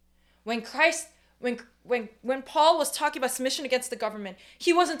temporary. When Paul was talking about submission against the government,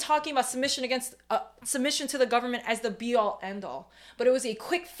 he wasn't talking about submission to the government as the be-all, end-all, but it was a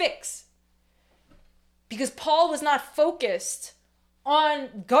quick fix. Because Paul was not focused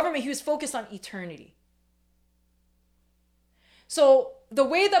on government, he was focused on eternity. So the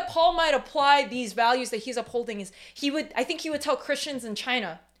way that Paul might apply these values that he's upholding is I think he would tell Christians in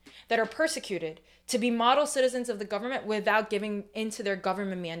China that are persecuted to be model citizens of the government without giving into their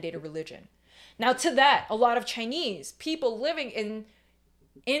government mandated religion. Now, to that, a lot of Chinese people living in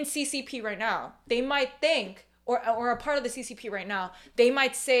CCP right now, they might think, or a part of the CCP right now, they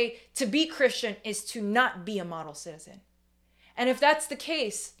might say to be Christian is to not be a model citizen. And if that's the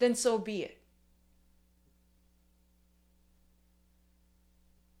case, then so be it.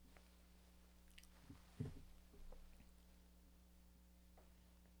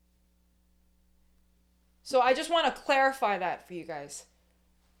 So I just want to clarify that for you guys,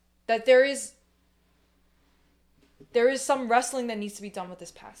 that there is some wrestling that needs to be done with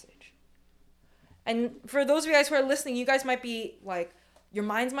this passage. And for those of you guys who are listening, you guys might be like, your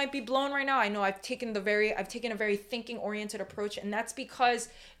minds might be blown right now. I know I've taken a very thinking oriented approach, and that's because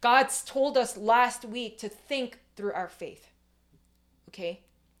God's told us last week to think through our faith. Okay?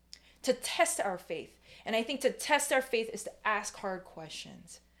 To test our faith. And I think to test our faith is to ask hard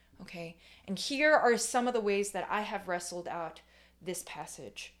questions. Okay? And here are some of the ways that I have wrestled out this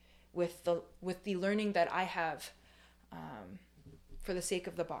passage with the learning that I have for the sake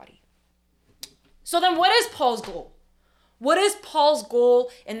of the body. So then what is Paul's goal? What is Paul's goal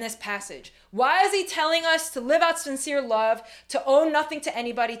in this passage? Why is he telling us to live out sincere love, to owe nothing to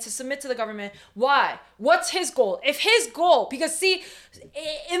anybody, to submit to the government? Why? What's his goal? If his goal, because see,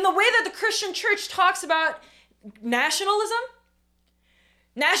 in the way that the Christian church talks about nationalism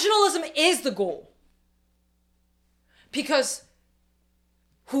is the goal. Because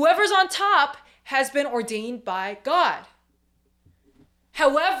whoever's on top has been ordained by God.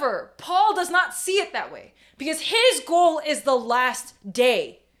 However, Paul does not see it that way, because his goal is the last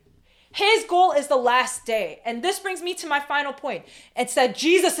day. His goal is the last day. And this brings me to my final point. It's that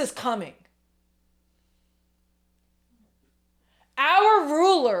Jesus is coming. Our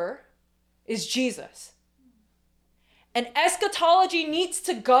ruler is Jesus. And eschatology needs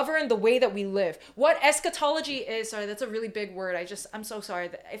to govern the way that we live. What eschatology is, sorry, that's a really big word. I'm so sorry.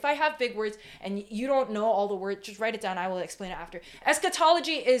 If I have big words and you don't know all the words, just write it down. I will explain it after.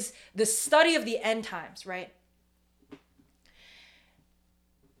 Eschatology is the study of the end times, right?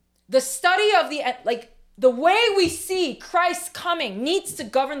 The study of the way we see Christ coming needs to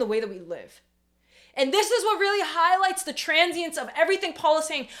govern the way that we live. And this is what really highlights the transience of everything Paul is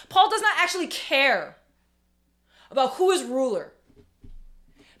saying. Paul does not actually care about who is ruler,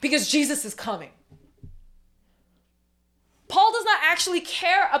 because Jesus is coming. Paul does not actually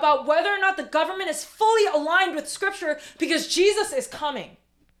care about whether or not the government is fully aligned with Scripture because Jesus is coming.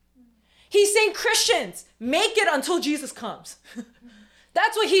 He's saying, Christians, make it until Jesus comes.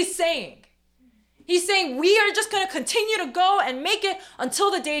 That's what he's saying. He's saying we are just going to continue to go and make it until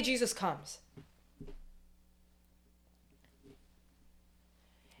the day Jesus comes.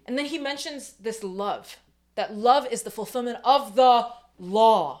 And then he mentions this love, that love is the fulfillment of the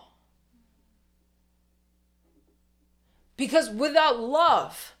law. Because without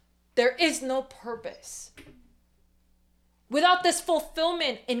love, there is no purpose. Without this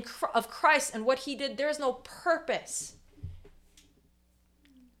fulfillment of Christ and what he did, there is no purpose.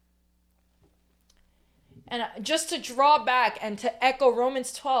 And just to draw back and to echo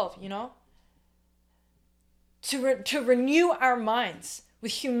Romans 12, to renew our minds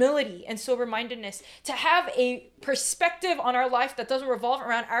with humility and sober-mindedness, to have a perspective on our life that doesn't revolve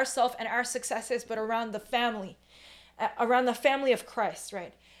around ourselves and our successes, but around the family of Christ,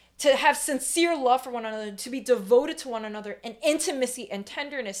 right? To have sincere love for one another, to be devoted to one another in intimacy and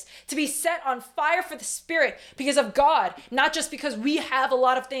tenderness, to be set on fire for the Spirit because of God, not just because we have a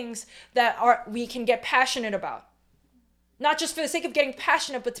lot of things that we can get passionate about. Not just for the sake of getting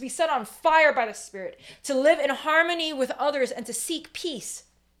passionate, but to be set on fire by the Spirit, to live in harmony with others and to seek peace.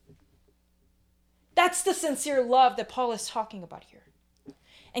 That's the sincere love that Paul is talking about here.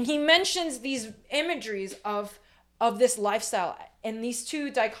 And he mentions these imageries of this lifestyle and these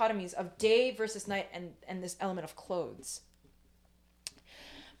two dichotomies of day versus night and this element of clothes.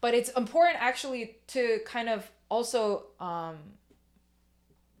 But it's important actually to kind of also,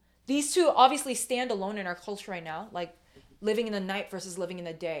 these two obviously stand alone in our culture right now, like living in the night versus living in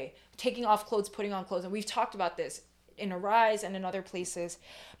the day, taking off clothes, putting on clothes. And we've talked about this in Arise and in other places.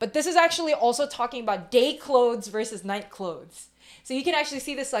 But this is actually also talking about day clothes versus night clothes. So you can actually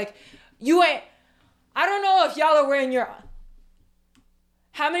see this like, I don't know if y'all are wearing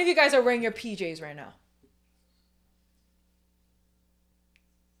how many of you guys are wearing your PJs right now?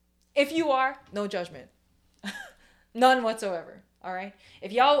 If you are, no judgment. None whatsoever. All right.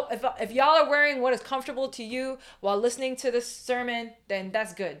 If y'all are wearing what is comfortable to you while listening to this sermon, then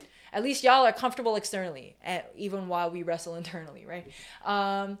that's good. At least y'all are comfortable externally, even while we wrestle internally, right?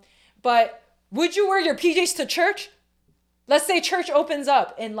 But would you wear your PJs to church? Let's say church opens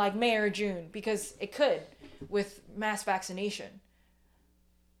up in like May or June, because it could with mass vaccination.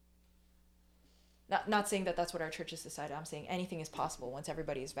 Not saying that that's what our church has decided. I'm saying anything is possible once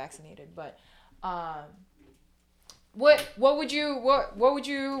everybody is vaccinated. But what would you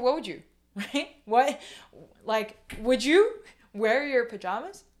right? Would you wear your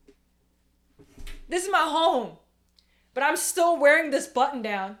pajamas? This is my home, but I'm still wearing this button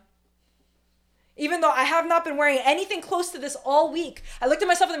down. Even though I have not been wearing anything close to this all week. I looked at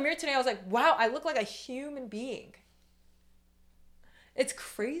myself in the mirror today. I was like, wow, I look like a human being. It's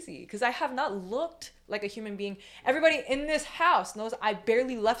crazy because I have not looked like a human being. Everybody in this house knows I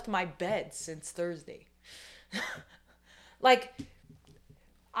barely left my bed since Thursday. Like,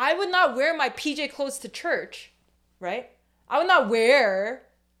 I would not wear my PJ clothes to church, right? I would not wear...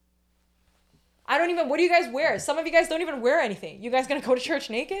 what do you guys wear? Some of you guys don't even wear anything. You guys gonna go to church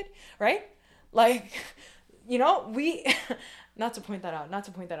naked, right? Like, not to point that out.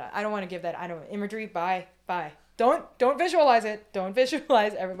 I don't want to give that, imagery. Bye. Don't visualize it. Don't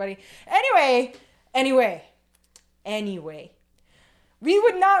visualize everybody. Anyway. We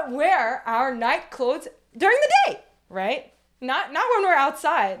would not wear our night clothes during the day, right? Not when we're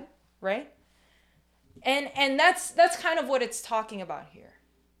outside, right? And that's kind of what it's talking about here.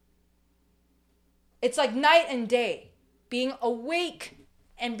 It's like night and day, being awake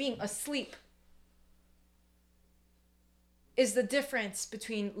and being asleep is the difference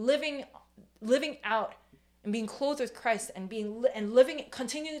between living out and being clothed with Christ and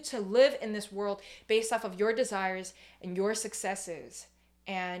continuing to live in this world based off of your desires and your successes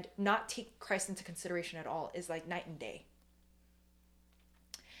and not take Christ into consideration at all is like night and day.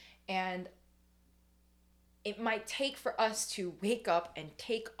 And it might take for us to wake up and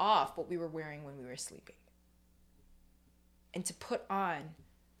take off what we were wearing when we were sleeping and to put on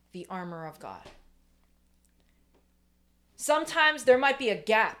the armor of God. Sometimes there might be a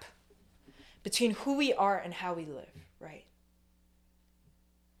gap between who we are and how we live, right?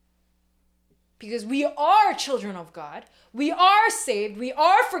 Because we are children of God. We are saved. We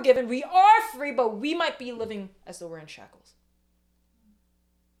are forgiven. We are free, but we might be living as though we're in shackles.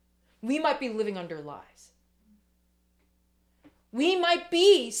 We might be living under lies. We might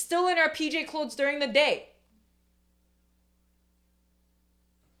be still in our PJ clothes during the day.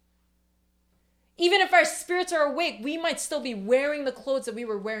 Even if our spirits are awake, we might still be wearing the clothes that we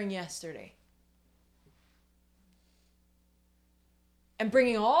were wearing yesterday. and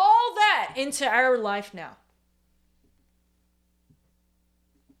bringing all that into our life now.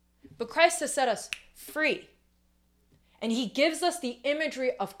 But Christ has set us free. And he gives us the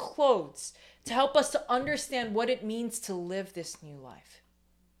imagery of clothes to help us to understand what it means to live this new life.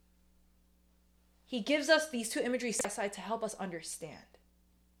 He gives us these two imageries side by side to help us understand.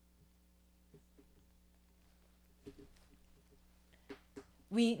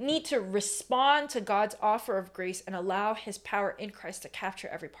 We need to respond to God's offer of grace and allow his power in Christ to capture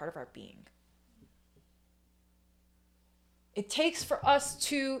every part of our being. It takes for us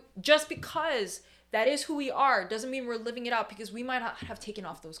to, just because that is who we are, doesn't mean we're living it out, because we might not have taken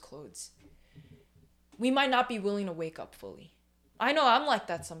off those clothes. We might not be willing to wake up fully. I know I'm like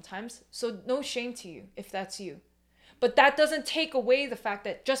that sometimes, so no shame to you if that's you. But that doesn't take away the fact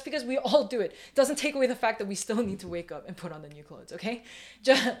that just because we all do it, doesn't take away the fact that we still need to wake up and put on the new clothes, okay?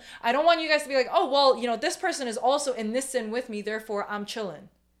 I don't want you guys to be like, oh, well, this person is also in this sin with me, therefore I'm chilling.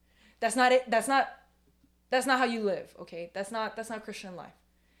 That's not it. That's not how you live, okay? That's not Christian life.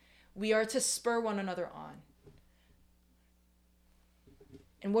 We are to spur one another on.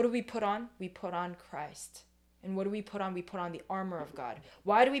 And what do we put on? We put on Christ. And what do we put on? We put on the armor of God.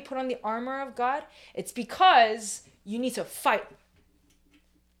 Why do we put on the armor of God? It's because you need to fight.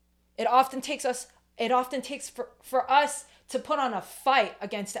 It often takes for us to put on a fight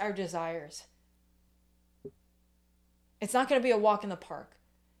against our desires. It's not going to be a walk in the park.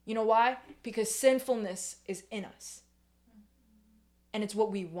 You know why? Because sinfulness is in us. And it's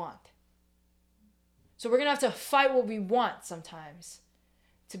what we want. So we're going to have to fight what we want sometimes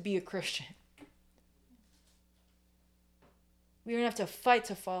to be a Christian. We're going to have to fight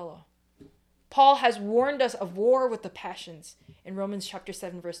to follow. Paul has warned us of war with the passions in Romans chapter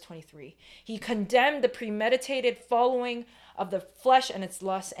 7, verse 23. He condemned the premeditated following of the flesh and its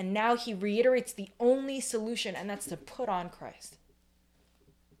lusts, and now he reiterates the only solution, and that's to put on Christ.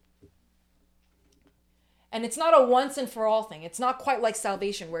 And it's not a once and for all thing. It's not quite like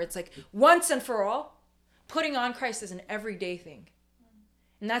salvation where it's like once and for all. Putting on Christ is an everyday thing.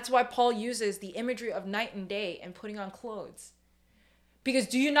 And that's why Paul uses the imagery of night and day and putting on clothes. Because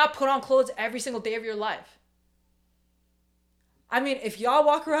do you not put on clothes every single day of your life? I mean, if y'all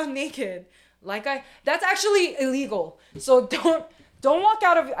walk around naked, that's actually illegal. So don't walk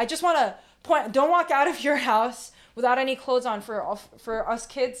out of, I just want to point, don't walk out of your house without any clothes on for us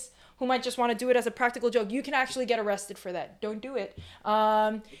kids who might just want to do it as a practical joke. You can actually get arrested for that. Don't do it.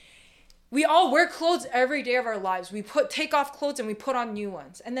 We all wear clothes every day of our lives. We take off clothes and we put on new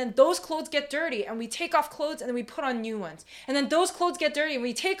ones. And then those clothes get dirty and we take off clothes and then we put on new ones. And then those clothes get dirty and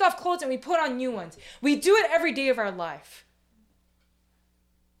we take off clothes and we put on new ones. We do it every day of our life.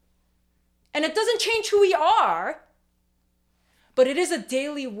 And it doesn't change who we are, but it is a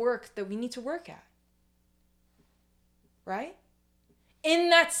daily work that we need to work at. Right? In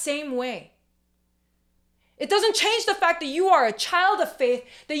that same way. It doesn't change the fact that you are a child of faith,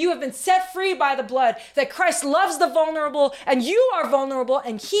 that you have been set free by the blood, that Christ loves the vulnerable and you are vulnerable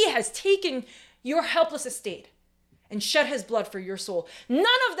and he has taken your helpless estate and shed his blood for your soul. None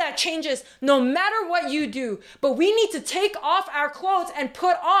of that changes no matter what you do, but we need to take off our clothes and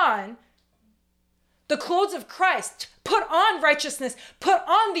put on the clothes of Christ, put on righteousness, put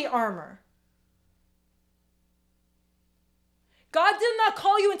on the armor. God did not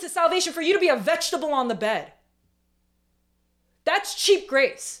call you into salvation for you to be a vegetable on the bed. That's cheap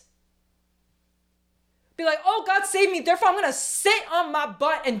grace. Be like, oh, God saved me, therefore I'm going to sit on my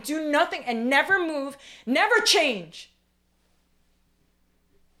butt and do nothing and never move, never change.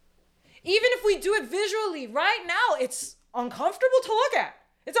 Even if we do it visually, right now, it's uncomfortable to look at.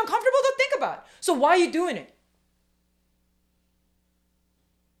 It's uncomfortable to think about. So why are you doing it?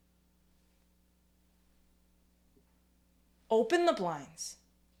 Open the blinds.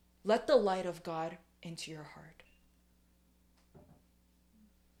 Let the light of God into your heart.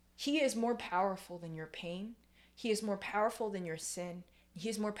 He is more powerful than your pain. He is more powerful than your sin. He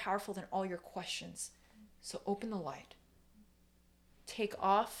is more powerful than all your questions. So open the light. Take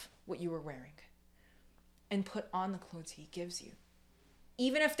off what you were wearing and put on the clothes he gives you.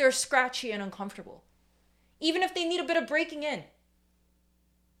 Even if they're scratchy and uncomfortable. Even if they need a bit of breaking in.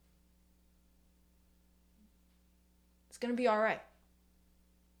 It's going to be all right.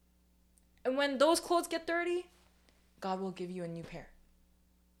 And when those clothes get dirty, God will give you a new pair.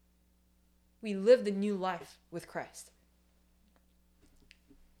 We live the new life with Christ.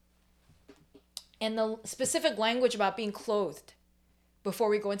 And the specific language about being clothed, before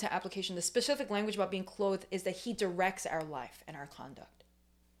we go into application, the specific language about being clothed is that he directs our life and our conduct.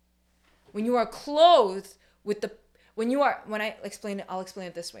 When you are clothed with I'll explain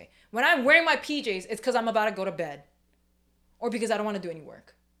it this way. When I'm wearing my PJs, it's because I'm about to go to bed. or because I don't want to do any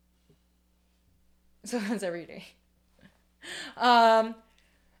work. So that's every day. A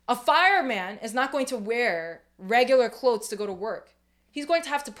fireman is not going to wear regular clothes to go to work. He's going to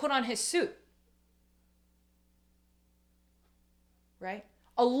have to put on his suit. Right?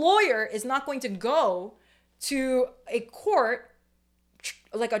 A lawyer is not going to go to a court,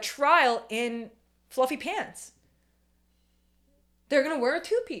 like a trial, in fluffy pants. They're going to wear a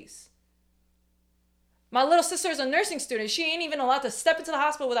two-piece. My little sister is a nursing student. She ain't even allowed to step into the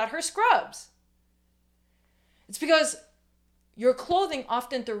hospital without her scrubs. It's because your clothing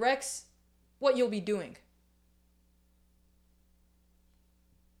often directs what you'll be doing.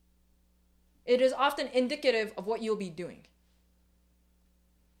 It is often indicative of what you'll be doing.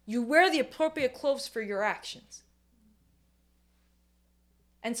 You wear the appropriate clothes for your actions.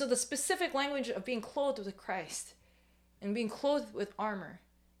 And so the specific language of being clothed with Christ and being clothed with armor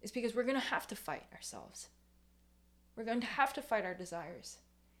is because we're going to have to fight ourselves. We're going to have to fight our desires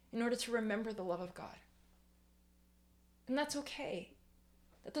in order to remember the love of God. And that's okay.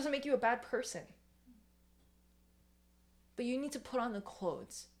 That doesn't make you a bad person. But you need to put on the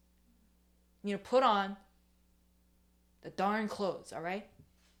clothes. You need to put on the darn clothes, all right?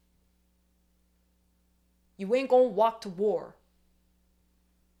 You ain't gonna walk to war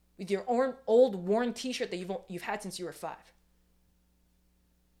with your old worn t-shirt that you've had since you were 5.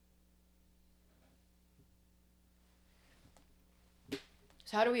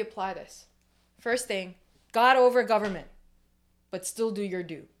 So how do we apply this? First thing, God over government, but still do your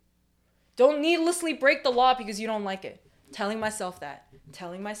due. Don't needlessly break the law because you don't like it. Telling myself that.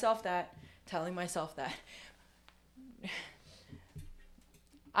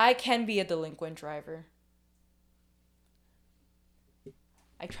 I can be a delinquent driver.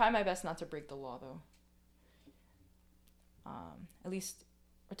 I try my best not to break the law, though. At least,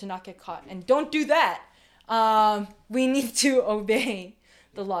 or to not get caught. And don't do that. We need to obey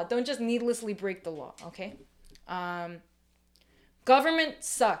the law. Don't just needlessly break the law, okay? Government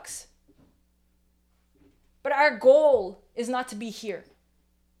sucks. But our goal is not to be here.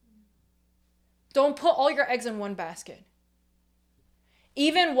 Don't put all your eggs in one basket.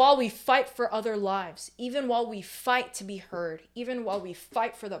 Even while we fight for other lives, even while we fight to be heard, even while we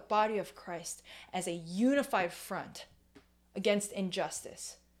fight for the body of Christ as a unified front against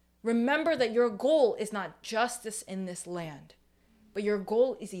injustice, remember that your goal is not justice in this land, but your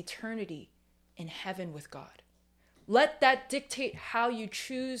goal is eternity in heaven with God. Let that dictate how you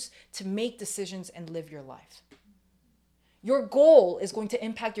choose to make decisions and live your life. Your goal is going to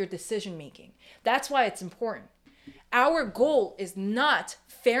impact your decision making. That's why it's important. Our goal is not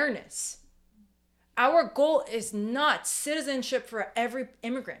fairness. Our goal is not citizenship for every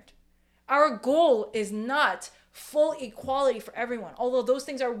immigrant. Our goal is not full equality for everyone, although those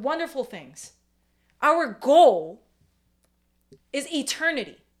things are wonderful things. Our goal is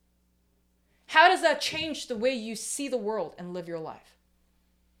eternity. How does that change the way you see the world and live your life?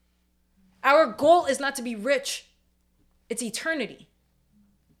 Our goal is not to be rich. It's eternity.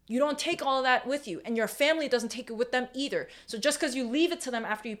 You don't take all of that with you, and your family doesn't take it with them either. So just because you leave it to them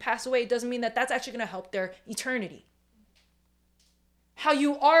after you pass away, it doesn't mean that that's actually going to help their eternity. How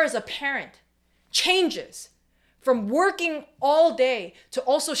you are as a parent changes from working all day to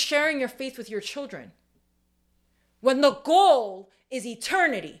also sharing your faith with your children, when the goal is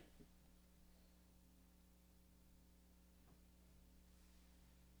eternity.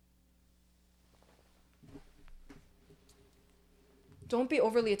 Don't be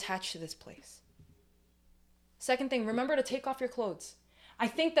overly attached to this place. Second thing, remember to take off your clothes. I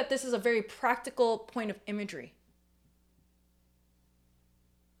think that this is a very practical point of imagery.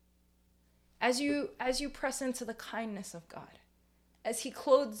 As you press into the kindness of God, as he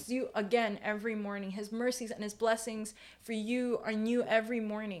clothes you again every morning, his mercies and his blessings for you are new every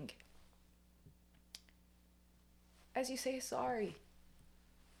morning. As you say sorry,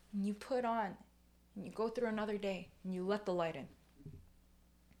 and you put on, and you go through another day, and you let the light in.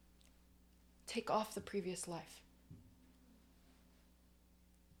 Take off the previous life.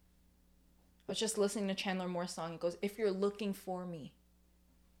 I was just listening to Chandler Moore's song. It goes, if you're looking for me,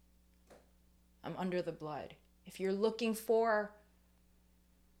 I'm under the blood. If you're looking for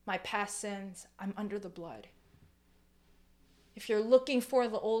my past sins, I'm under the blood. If you're looking for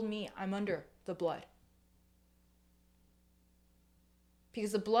the old me, I'm under the blood.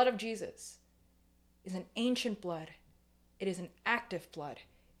 Because the blood of Jesus is an ancient blood. It is an active blood.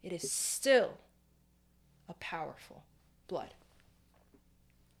 It is still a powerful blood.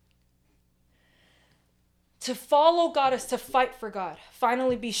 To follow God is to fight for God.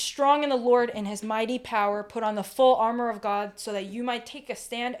 Finally, be strong in the Lord and his mighty power. Put on the full armor of God so that you might take a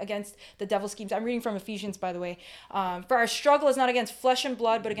stand against the devil's schemes. I'm reading from Ephesians, by the way. For our struggle is not against flesh and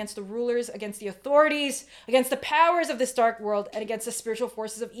blood, but against the rulers, against the authorities, against the powers of this dark world, and against the spiritual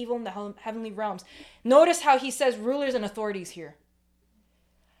forces of evil in the heavenly realms. Notice how he says rulers and authorities here.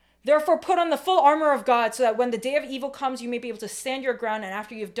 Therefore, put on the full armor of God so that when the day of evil comes, you may be able to stand your ground, and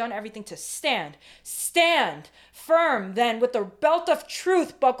after you've done everything to stand. Stand firm then with the belt of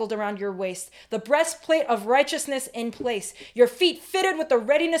truth buckled around your waist, the breastplate of righteousness in place, your feet fitted with the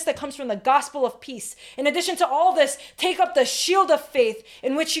readiness that comes from the gospel of peace. In addition to all this, take up the shield of faith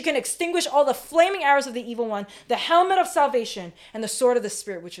in which you can extinguish all the flaming arrows of the evil one, the helmet of salvation, and the sword of the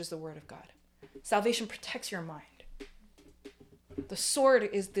Spirit, which is the word of God. Salvation protects your mind. The sword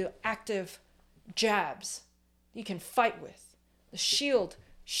is the active jabs you can fight with. The shield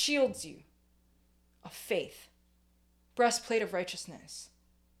shields you of faith. Breastplate of righteousness.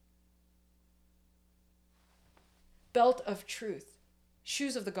 Belt of truth.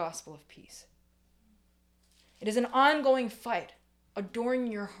 Shoes of the gospel of peace. It is an ongoing fight,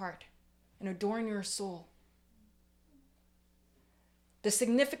 adorning your heart and adorning your soul. The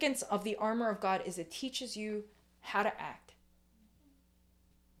significance of the armor of God is it teaches you how to act.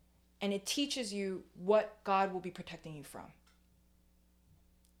 And it teaches you what God will be protecting you from.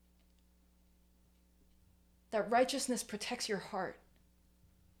 That righteousness protects your heart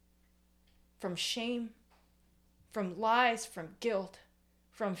from shame, from lies, from guilt,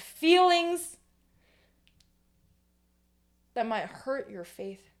 from feelings that might hurt your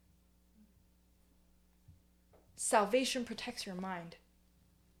faith. Salvation protects your mind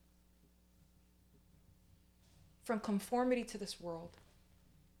from conformity to this world.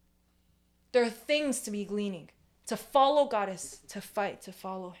 There are things to be gleaning. To follow God is to fight, to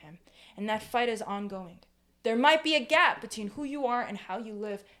follow him. And that fight is ongoing. There might be a gap between who you are and how you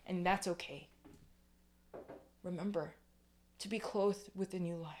live, and that's okay. Remember to be clothed with a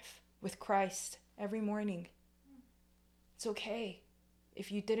new life, with Christ every morning. It's okay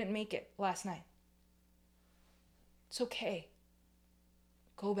if you didn't make it last night. It's okay.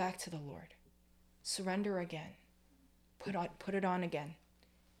 Go back to the Lord. Surrender again. Put it on again.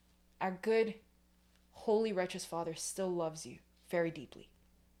 Our good, holy, righteous Father still loves you very deeply.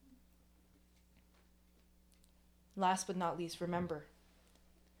 Last but not least, remember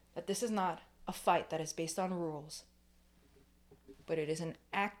that this is not a fight that is based on rules, but it is an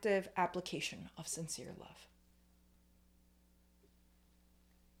active application of sincere love.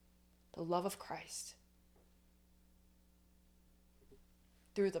 The love of Christ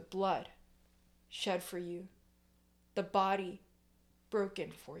through the blood shed for you, the body broken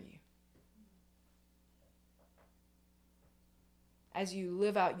for you. As you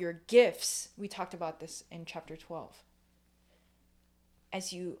live out your gifts, we talked about this in chapter 12.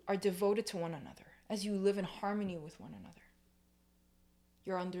 As you are devoted to one another, as you live in harmony with one another,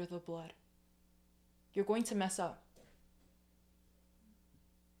 you're under the blood. You're going to mess up,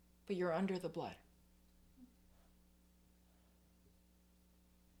 but you're under the blood.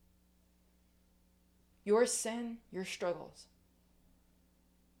 Your sin, your struggles,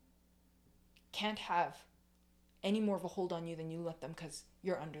 can't have any more of a hold on you than you let them because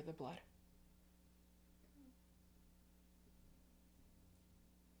you're under the blood.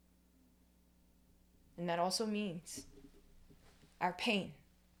 And that also means our pain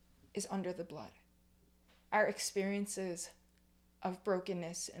is under the blood. Our experiences of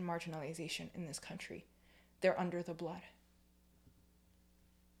brokenness and marginalization in this country, they're under the blood.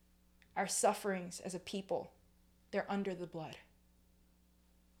 Our sufferings as a people, they're under the blood.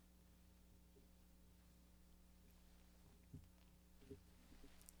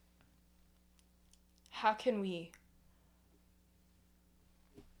 How can we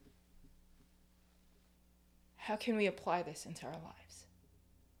apply this into our lives?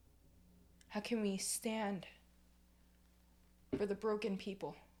 How can we stand for the broken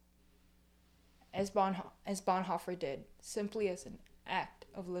people as Bonhoeffer did, simply as an act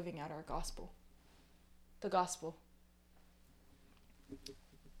of living out our gospel, the gospel,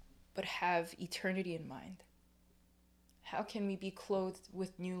 but have eternity in mind? How can we be clothed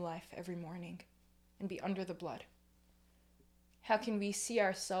with new life every morning and be under the blood? How can we see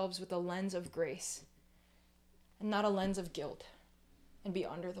ourselves with a lens of grace and not a lens of guilt and be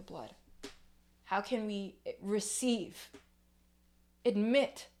under the blood? How can we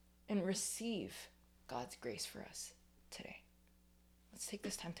admit and receive God's grace for us today? Let's take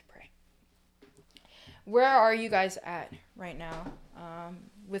this time to pray. Where are you guys at right now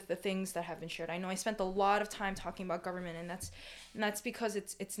with the things that have been shared? I know I spent a lot of time talking about government, and that's because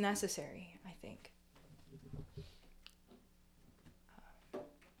it's necessary, I think.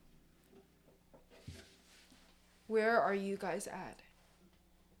 Where are you guys at?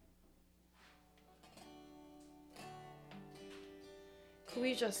 Could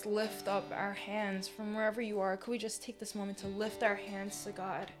we just lift up our hands from wherever you are? Could we just take this moment to lift our hands to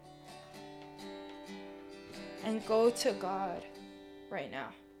God? And go to God right now.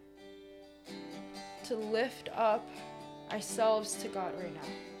 To lift up ourselves to God right now.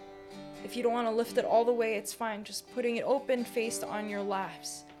 If you don't want to lift it all the way, it's fine. Just putting it open-faced on your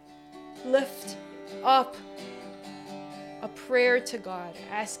laps. Lift up a prayer to God,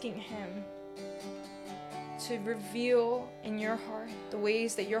 asking Him to reveal in your heart the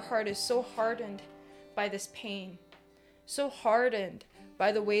ways that your heart is so hardened by this pain, so hardened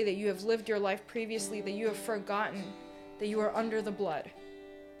by the way that you have lived your life previously, that you have forgotten that you are under the blood,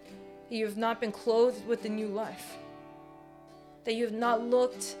 that you have not been clothed with the new life, that you have not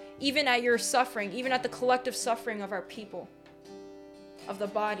looked even at your suffering, even at the collective suffering of our people, of the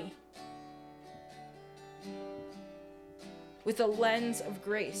body, with a lens of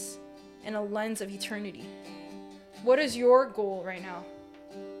grace and a lens of eternity. What is your goal right now?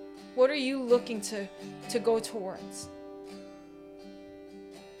 What are you looking to go towards?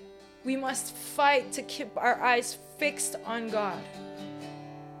 We must fight to keep our eyes fixed on God.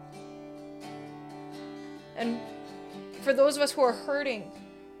 And for those of us who are hurting,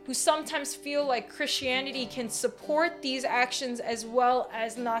 who sometimes feel like Christianity can support these actions as well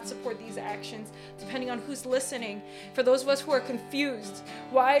as not support these actions, depending on who's listening. For those of us who are confused,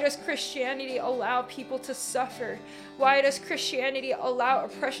 why does Christianity allow people to suffer? Why does Christianity allow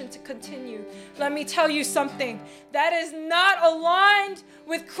oppression to continue? Let me tell you something. That is not aligned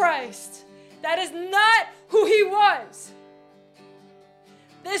with Christ. That is not who He was.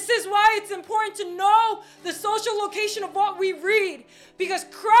 This is why it's important to know the social location of what we read, because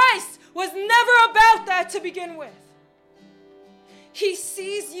Christ was never about that to begin with. He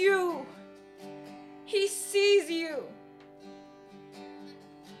sees you. He sees you.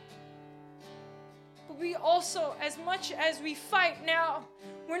 But we also, as much as we fight now,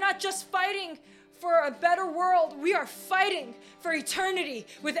 we're not just fighting for a better world. We are fighting for eternity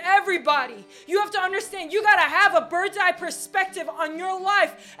with everybody. You have to understand, you got to have a bird's eye perspective on your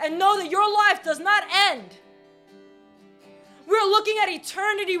life and know that your life does not end. We're looking at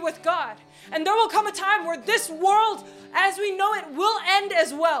eternity with God. And there will come a time where this world, as we know it, will end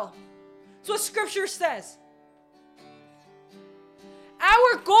as well. That's what Scripture says.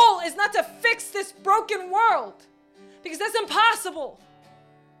 Our goal is not to fix this broken world, because that's impossible.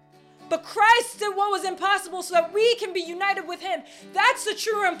 But Christ did what was impossible so that we can be united with Him. That's the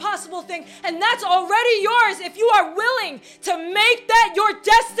true impossible thing. And that's already yours if you are willing to make that your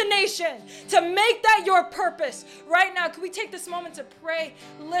destination, to make that your purpose. Right now, can we take this moment to pray?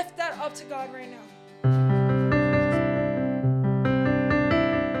 Lift that up to God right now.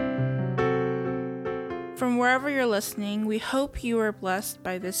 From wherever you're listening, we hope you were blessed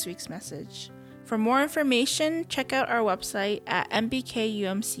by this week's message. For more information, check out our website at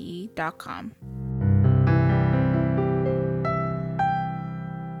mbkumce.com.